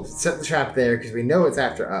we'll set the trap there because we know it's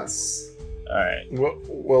after us. All right.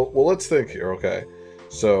 Well, let's think here. Okay,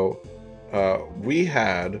 so we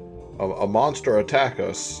had a monster attack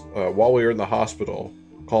us while we were in the hospital,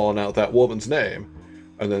 calling out that woman's name,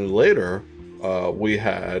 and then later we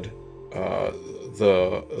had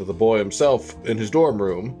the boy himself in his dorm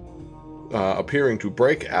room appearing to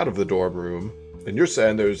break out of the dorm room, and you're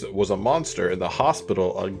saying there was a monster in the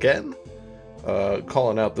hospital again,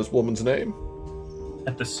 calling out this woman's name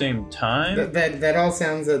At the same time. That all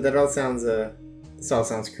sounds this all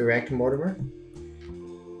sounds correct, Mortimer.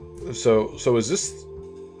 So is this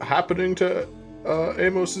happening to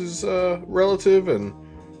Amos's relative, and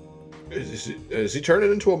is he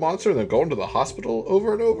turning into a monster and then going to the hospital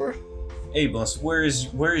over and over? Amos, where is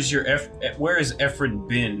Ephraim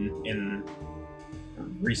been in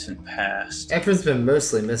recent past? Ephraim's been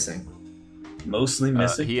mostly missing. Mostly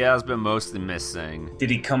missing? He has been mostly missing. Did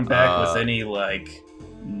he come back with any like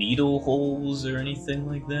needle holes or anything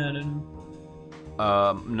like that in him?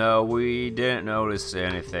 No, we didn't notice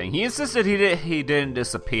anything. He insisted he didn't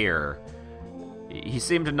disappear. He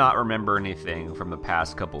seemed to not remember anything from the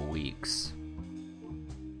past couple weeks.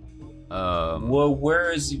 Well,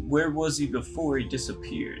 where was he before he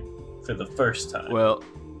disappeared for the first time? Well,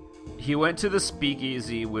 he went to the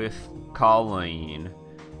speakeasy with Colleen,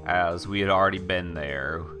 as we had already been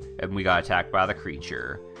there, and we got attacked by the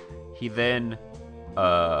creature. He then,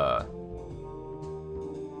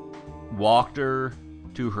 walked her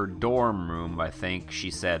to her dorm room, I think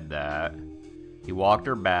she said that. He walked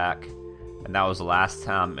her back, and that was the last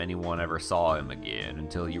time anyone ever saw him again,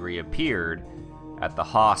 until he reappeared at the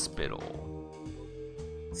hospital.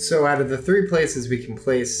 So out of the 3 places we can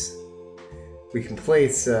place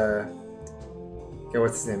yeah,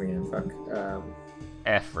 what's his name again? Fuck.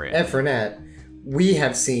 Ephraim. Ephranet. We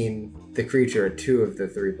have seen the creature at 2 of the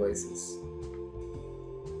 3 places.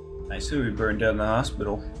 I see we burned down the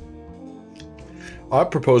hospital. I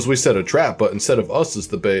propose we set a trap, but instead of us as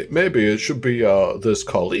the bait, maybe it should be this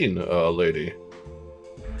Colleen lady.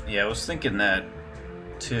 Yeah, I was thinking that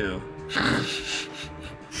too.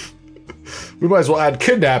 We might as well add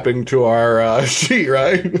kidnapping to our sheet,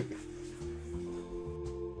 right?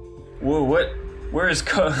 Whoa, what? Where is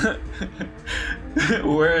Colleen?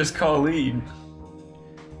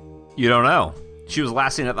 You don't know. She was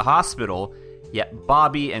last seen at the hospital, yet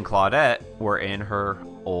Bobby and Claudette were in her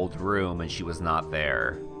old room and she was not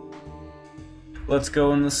there. Let's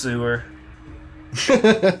go in the sewer.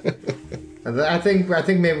 I think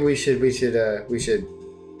maybe we should regroup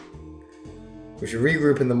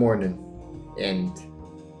in the morning and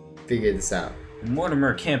figure this out.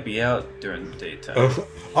 Mortimer can't be out during the daytime.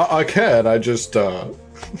 I can. I just if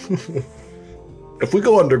we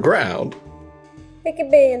go underground. We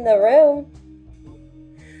could be in the room.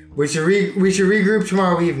 We should regroup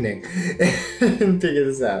tomorrow evening and figure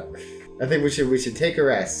this out. I think we should take a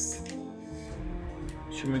rest.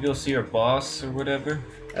 Should we go see our boss or whatever?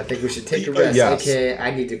 I think we should take a rest. Yes. Okay,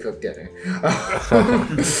 I need to cook dinner.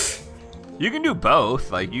 You can do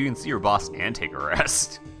both. Like, you can see your boss and take a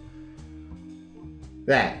rest.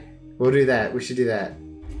 We'll do that. We should do that.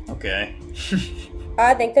 Okay.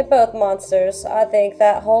 I think they're both monsters. I think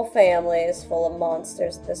that whole family is full of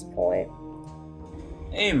monsters at this point.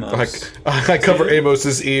 Amos. I cover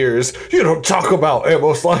Amos's ears. You don't talk about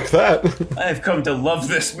Amos like that. I've come to love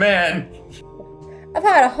this man. I've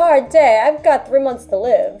had a hard day. I've got 3 months to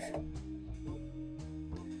live.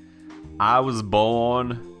 I was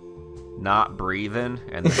born not breathing,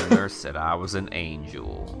 and the nurse said I was an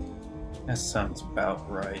angel. That sounds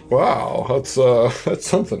about right. Wow, that's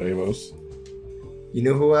something, Amos. You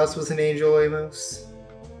know who else was an angel, Amos?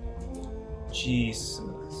 Jesus.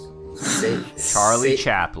 Charlie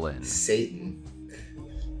Chaplin. Satan.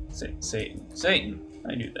 Satan.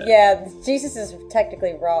 I knew that. Yeah, Jesus is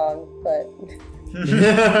technically wrong, but...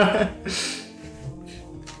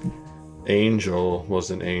 Angel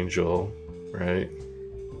was an angel, right?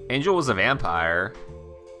 Angel was a vampire.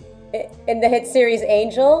 In the hit series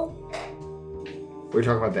Angel? We're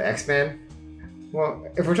talking about the X-Men? Well,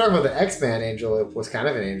 if we're talking about the X-Men angel, it was kind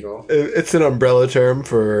of an angel. It's an umbrella term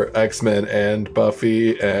for X-Men and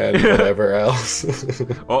Buffy and whatever else.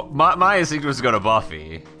 Well, my instinct was to go to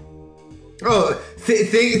Buffy. Oh,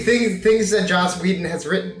 things that Joss Whedon has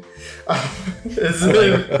written.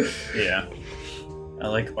 Yeah. I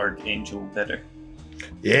like Archangel better.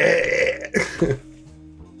 Yeah.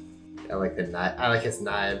 I like the knife. I like his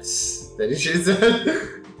knives that he shoots.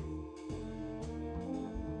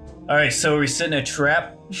 All right, so are we setting a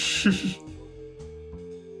trap?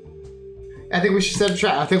 I think we should set a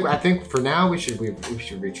trap. I think for now we should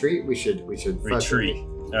retreat. We should Retreat.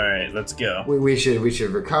 All right, let's go. We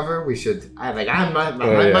should recover. We should.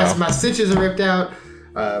 My stitches are ripped out.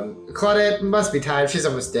 Claudette must be tired. She's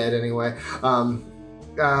almost dead anyway.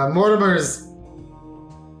 Mortimer's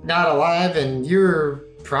not alive, and you're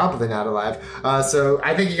probably not alive. So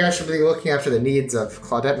I think you guys should be looking after the needs of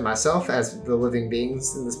Claudette and myself as the living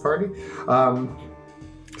beings in this party.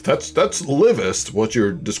 That's livist, what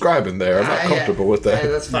you're describing there. I'm not comfortable with that.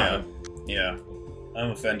 That's fine. Yeah.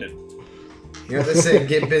 I'm offended. You know what they say: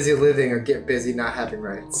 get busy living or get busy not having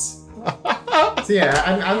rights. So yeah,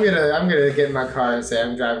 I'm gonna get in my car and say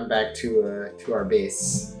I'm driving back to our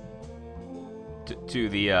base. To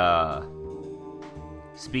the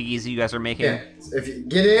speakeasy you guys are making. Yeah, if you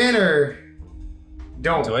get in or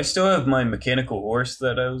don't. Do I still have my mechanical horse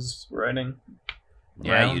that I was riding?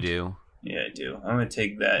 Yeah, around? you do. Yeah, I do. I'm gonna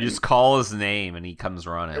take that. You just call his name and he comes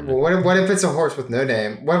running. Well, what if it's a horse with no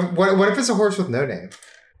name? What if it's a horse with no name?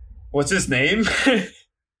 What's his name?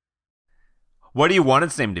 What do you want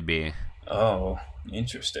its name to be? Oh,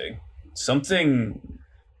 interesting. Something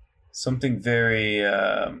very.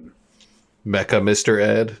 Mecha Mr.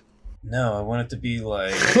 Ed. No, I want it to be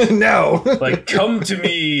like No. like come to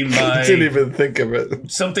me, I my didn't even think of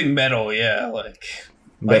it. something metal. Yeah, like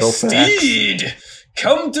Metal my facts. steed,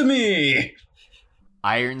 come to me.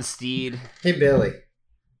 Iron Steed. Hey, Billy.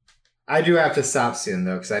 I do have to stop soon,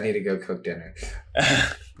 though, because I need to go cook dinner.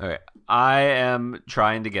 Okay, I am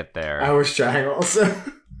trying to get there. I was trying also.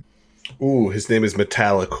 Ooh, his name is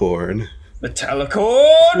Metallicorn.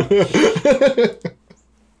 Metallicorn.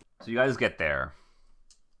 So you guys get there,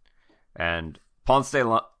 and Ponce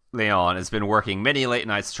de Leon has been working many late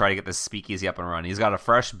nights to try to get this speakeasy up and running. He's got a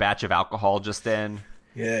fresh batch of alcohol just in.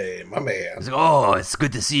 Yay, my man. He's like, "Oh, it's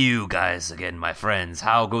good to see you guys again, my friends.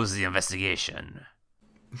 How goes the investigation?"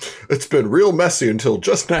 It's been real messy until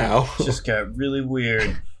just now. Just got really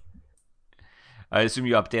weird. I assume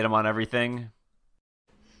you update him on everything.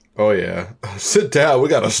 Oh, yeah. Sit down. We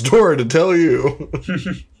got a story to tell you.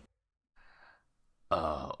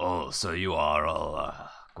 So you are all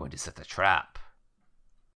going to set the trap.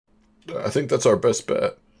 I think that's our best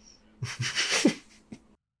bet.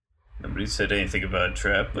 Nobody said anything about a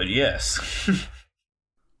trap, but yes.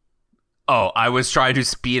 Oh, I was trying to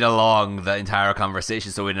speed along the entire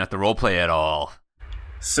conversation so we didn't have to roleplay at all.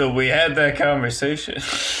 So we had that conversation.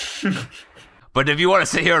 But if you want to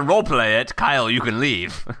sit here and roleplay it, Kyle, you can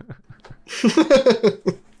leave.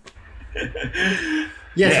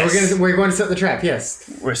 Yes, we're going to set the trap.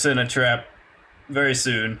 Yes. We're setting a trap very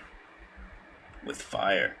soon with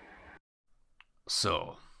fire.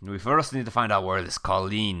 So, we first need to find out where this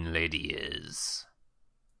Colleen lady is.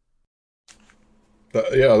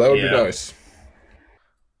 Yeah, that would be nice.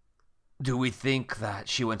 Do we think that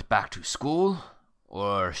she went back to school,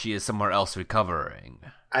 or she is somewhere else recovering?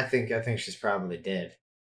 I think she's probably dead,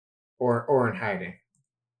 or in hiding.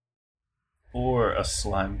 Or a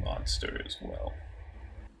slime monster as well.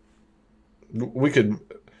 We could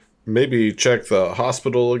maybe check the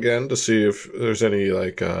hospital again to see if there's any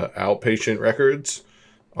like outpatient records.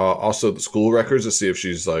 Also the school records to see if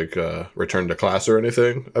she's like returned to class or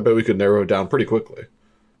anything. I bet we could narrow it down pretty quickly.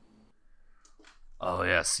 Oh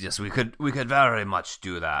yes, we could very much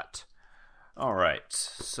do that. All right,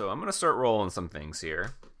 so I'm gonna start rolling some things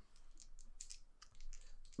here.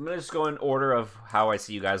 I'm gonna just go in order of how I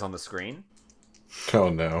see you guys on the screen. Oh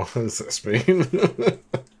no, what does this mean?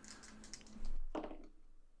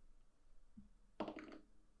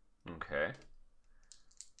 Okay.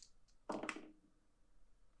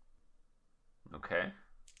 Okay.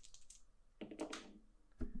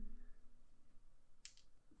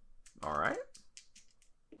 All right.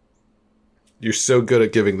 You're so good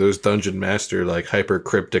at giving those dungeon master like hyper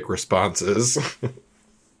cryptic responses.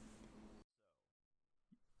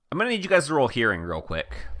 I'm gonna need you guys to roll hearing real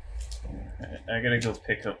quick. I gotta go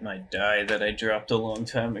pick up my die that I dropped a long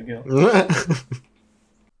time ago.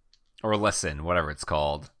 Or listen, whatever it's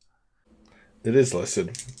called. It is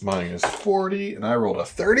listen. Mine is 40 and I rolled a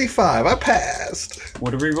 35. I passed.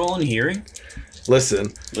 What are we rolling? Hearing?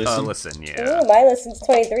 Listen. Listen, yeah. Ooh, my listen's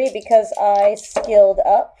 23 because I skilled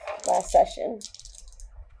up last session.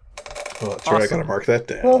 Oh, that's right. I gotta mark that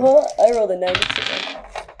down. I rolled a 92.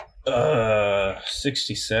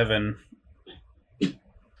 67.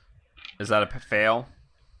 Is that a fail?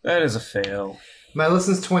 That is a fail. My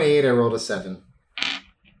listen's 28. I rolled a 7.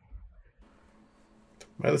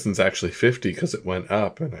 My listen's actually 50 because it went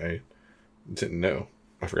up and I didn't know.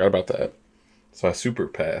 I forgot about that. So I super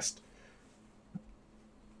passed.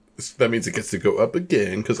 That means it gets to go up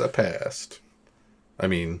again because I passed. I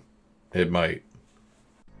mean, it might.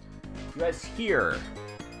 You guys hear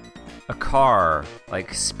a car,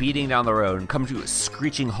 like, speeding down the road and come to a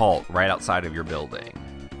screeching halt right outside of your building.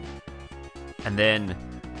 And then,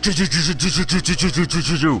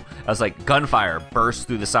 as, like, gunfire bursts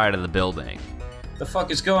through the side of the building. The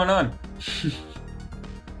fuck is going on?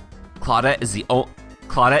 Claudette is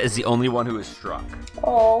the only one who is struck.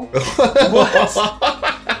 Oh.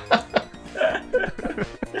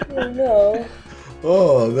 Oh no.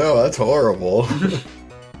 Oh no, that's horrible.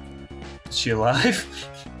 Is she alive?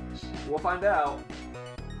 We'll find out.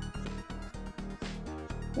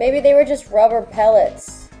 Maybe they were just rubber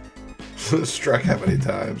pellets. Struck how many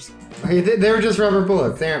times? They were just rubber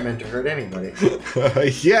bullets. They aren't meant to hurt anybody.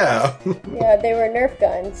 Yeah. Yeah, they were Nerf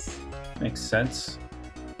guns. Makes sense.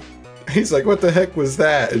 He's like, what the heck was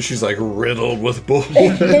that? And she's like, riddled with She's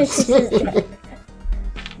bullets. just dead.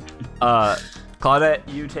 Claudette,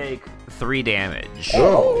 you take 3 damage.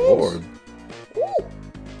 Oh, Lord.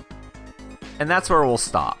 And that's where we'll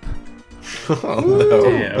stop. Oh, no.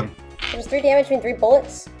 Damn. There's 3 damage between 3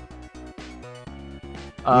 bullets.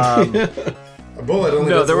 A bullet only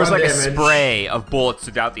No, does there was one like a damage. spray of bullets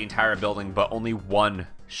throughout the entire building, but only one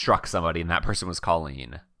struck somebody, and that person was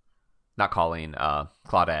Colleen. Not Colleen,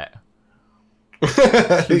 Claudette.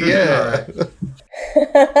 Yeah.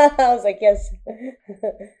 I was like, yes.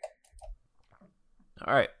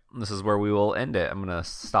 All right, this is where we will end it. I'm gonna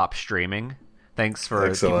stop streaming. Thanks for the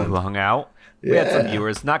people Excellent. who hung out. We had some Yeah.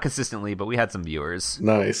 viewers, not consistently, but we had some viewers.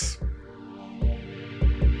 Nice.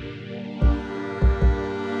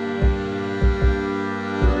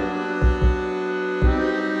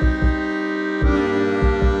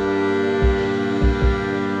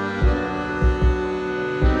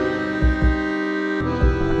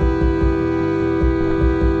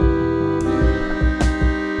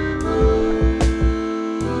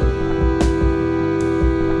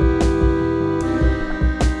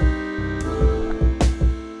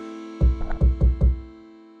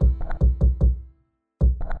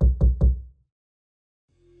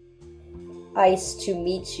 Ice to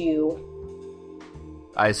meet you.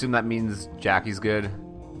 I assume that means Jackie's good.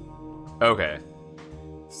 Okay.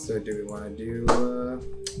 So do we want to do?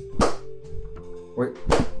 Wait.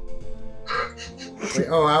 Wait.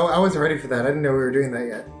 Oh, I wasn't ready for that. I didn't know we were doing that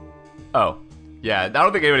yet. Oh, yeah. I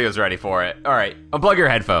don't think anybody was ready for it. All right, unplug your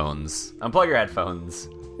headphones. Unplug your headphones.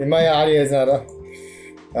 And my audio is not up.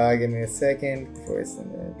 Give me a second before I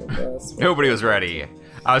send the bus. Nobody was ready.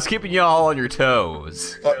 I was keeping you all on your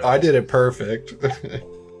toes. I did it perfect.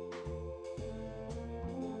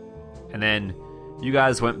 And then you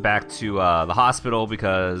guys went back to the hospital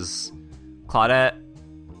because Claudette.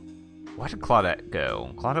 Why did Claudette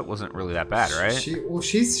go? Claudette wasn't really that bad, right?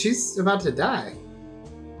 She's about to die.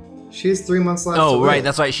 She has 3 months left. Oh, to right.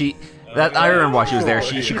 live. That's right. I remember why she was there.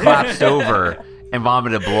 She collapsed over and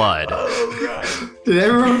vomited blood. Did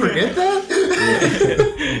everyone forget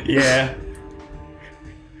that? Yeah.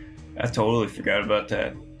 I totally forgot about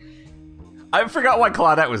that. I forgot why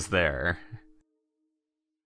Claudette was there.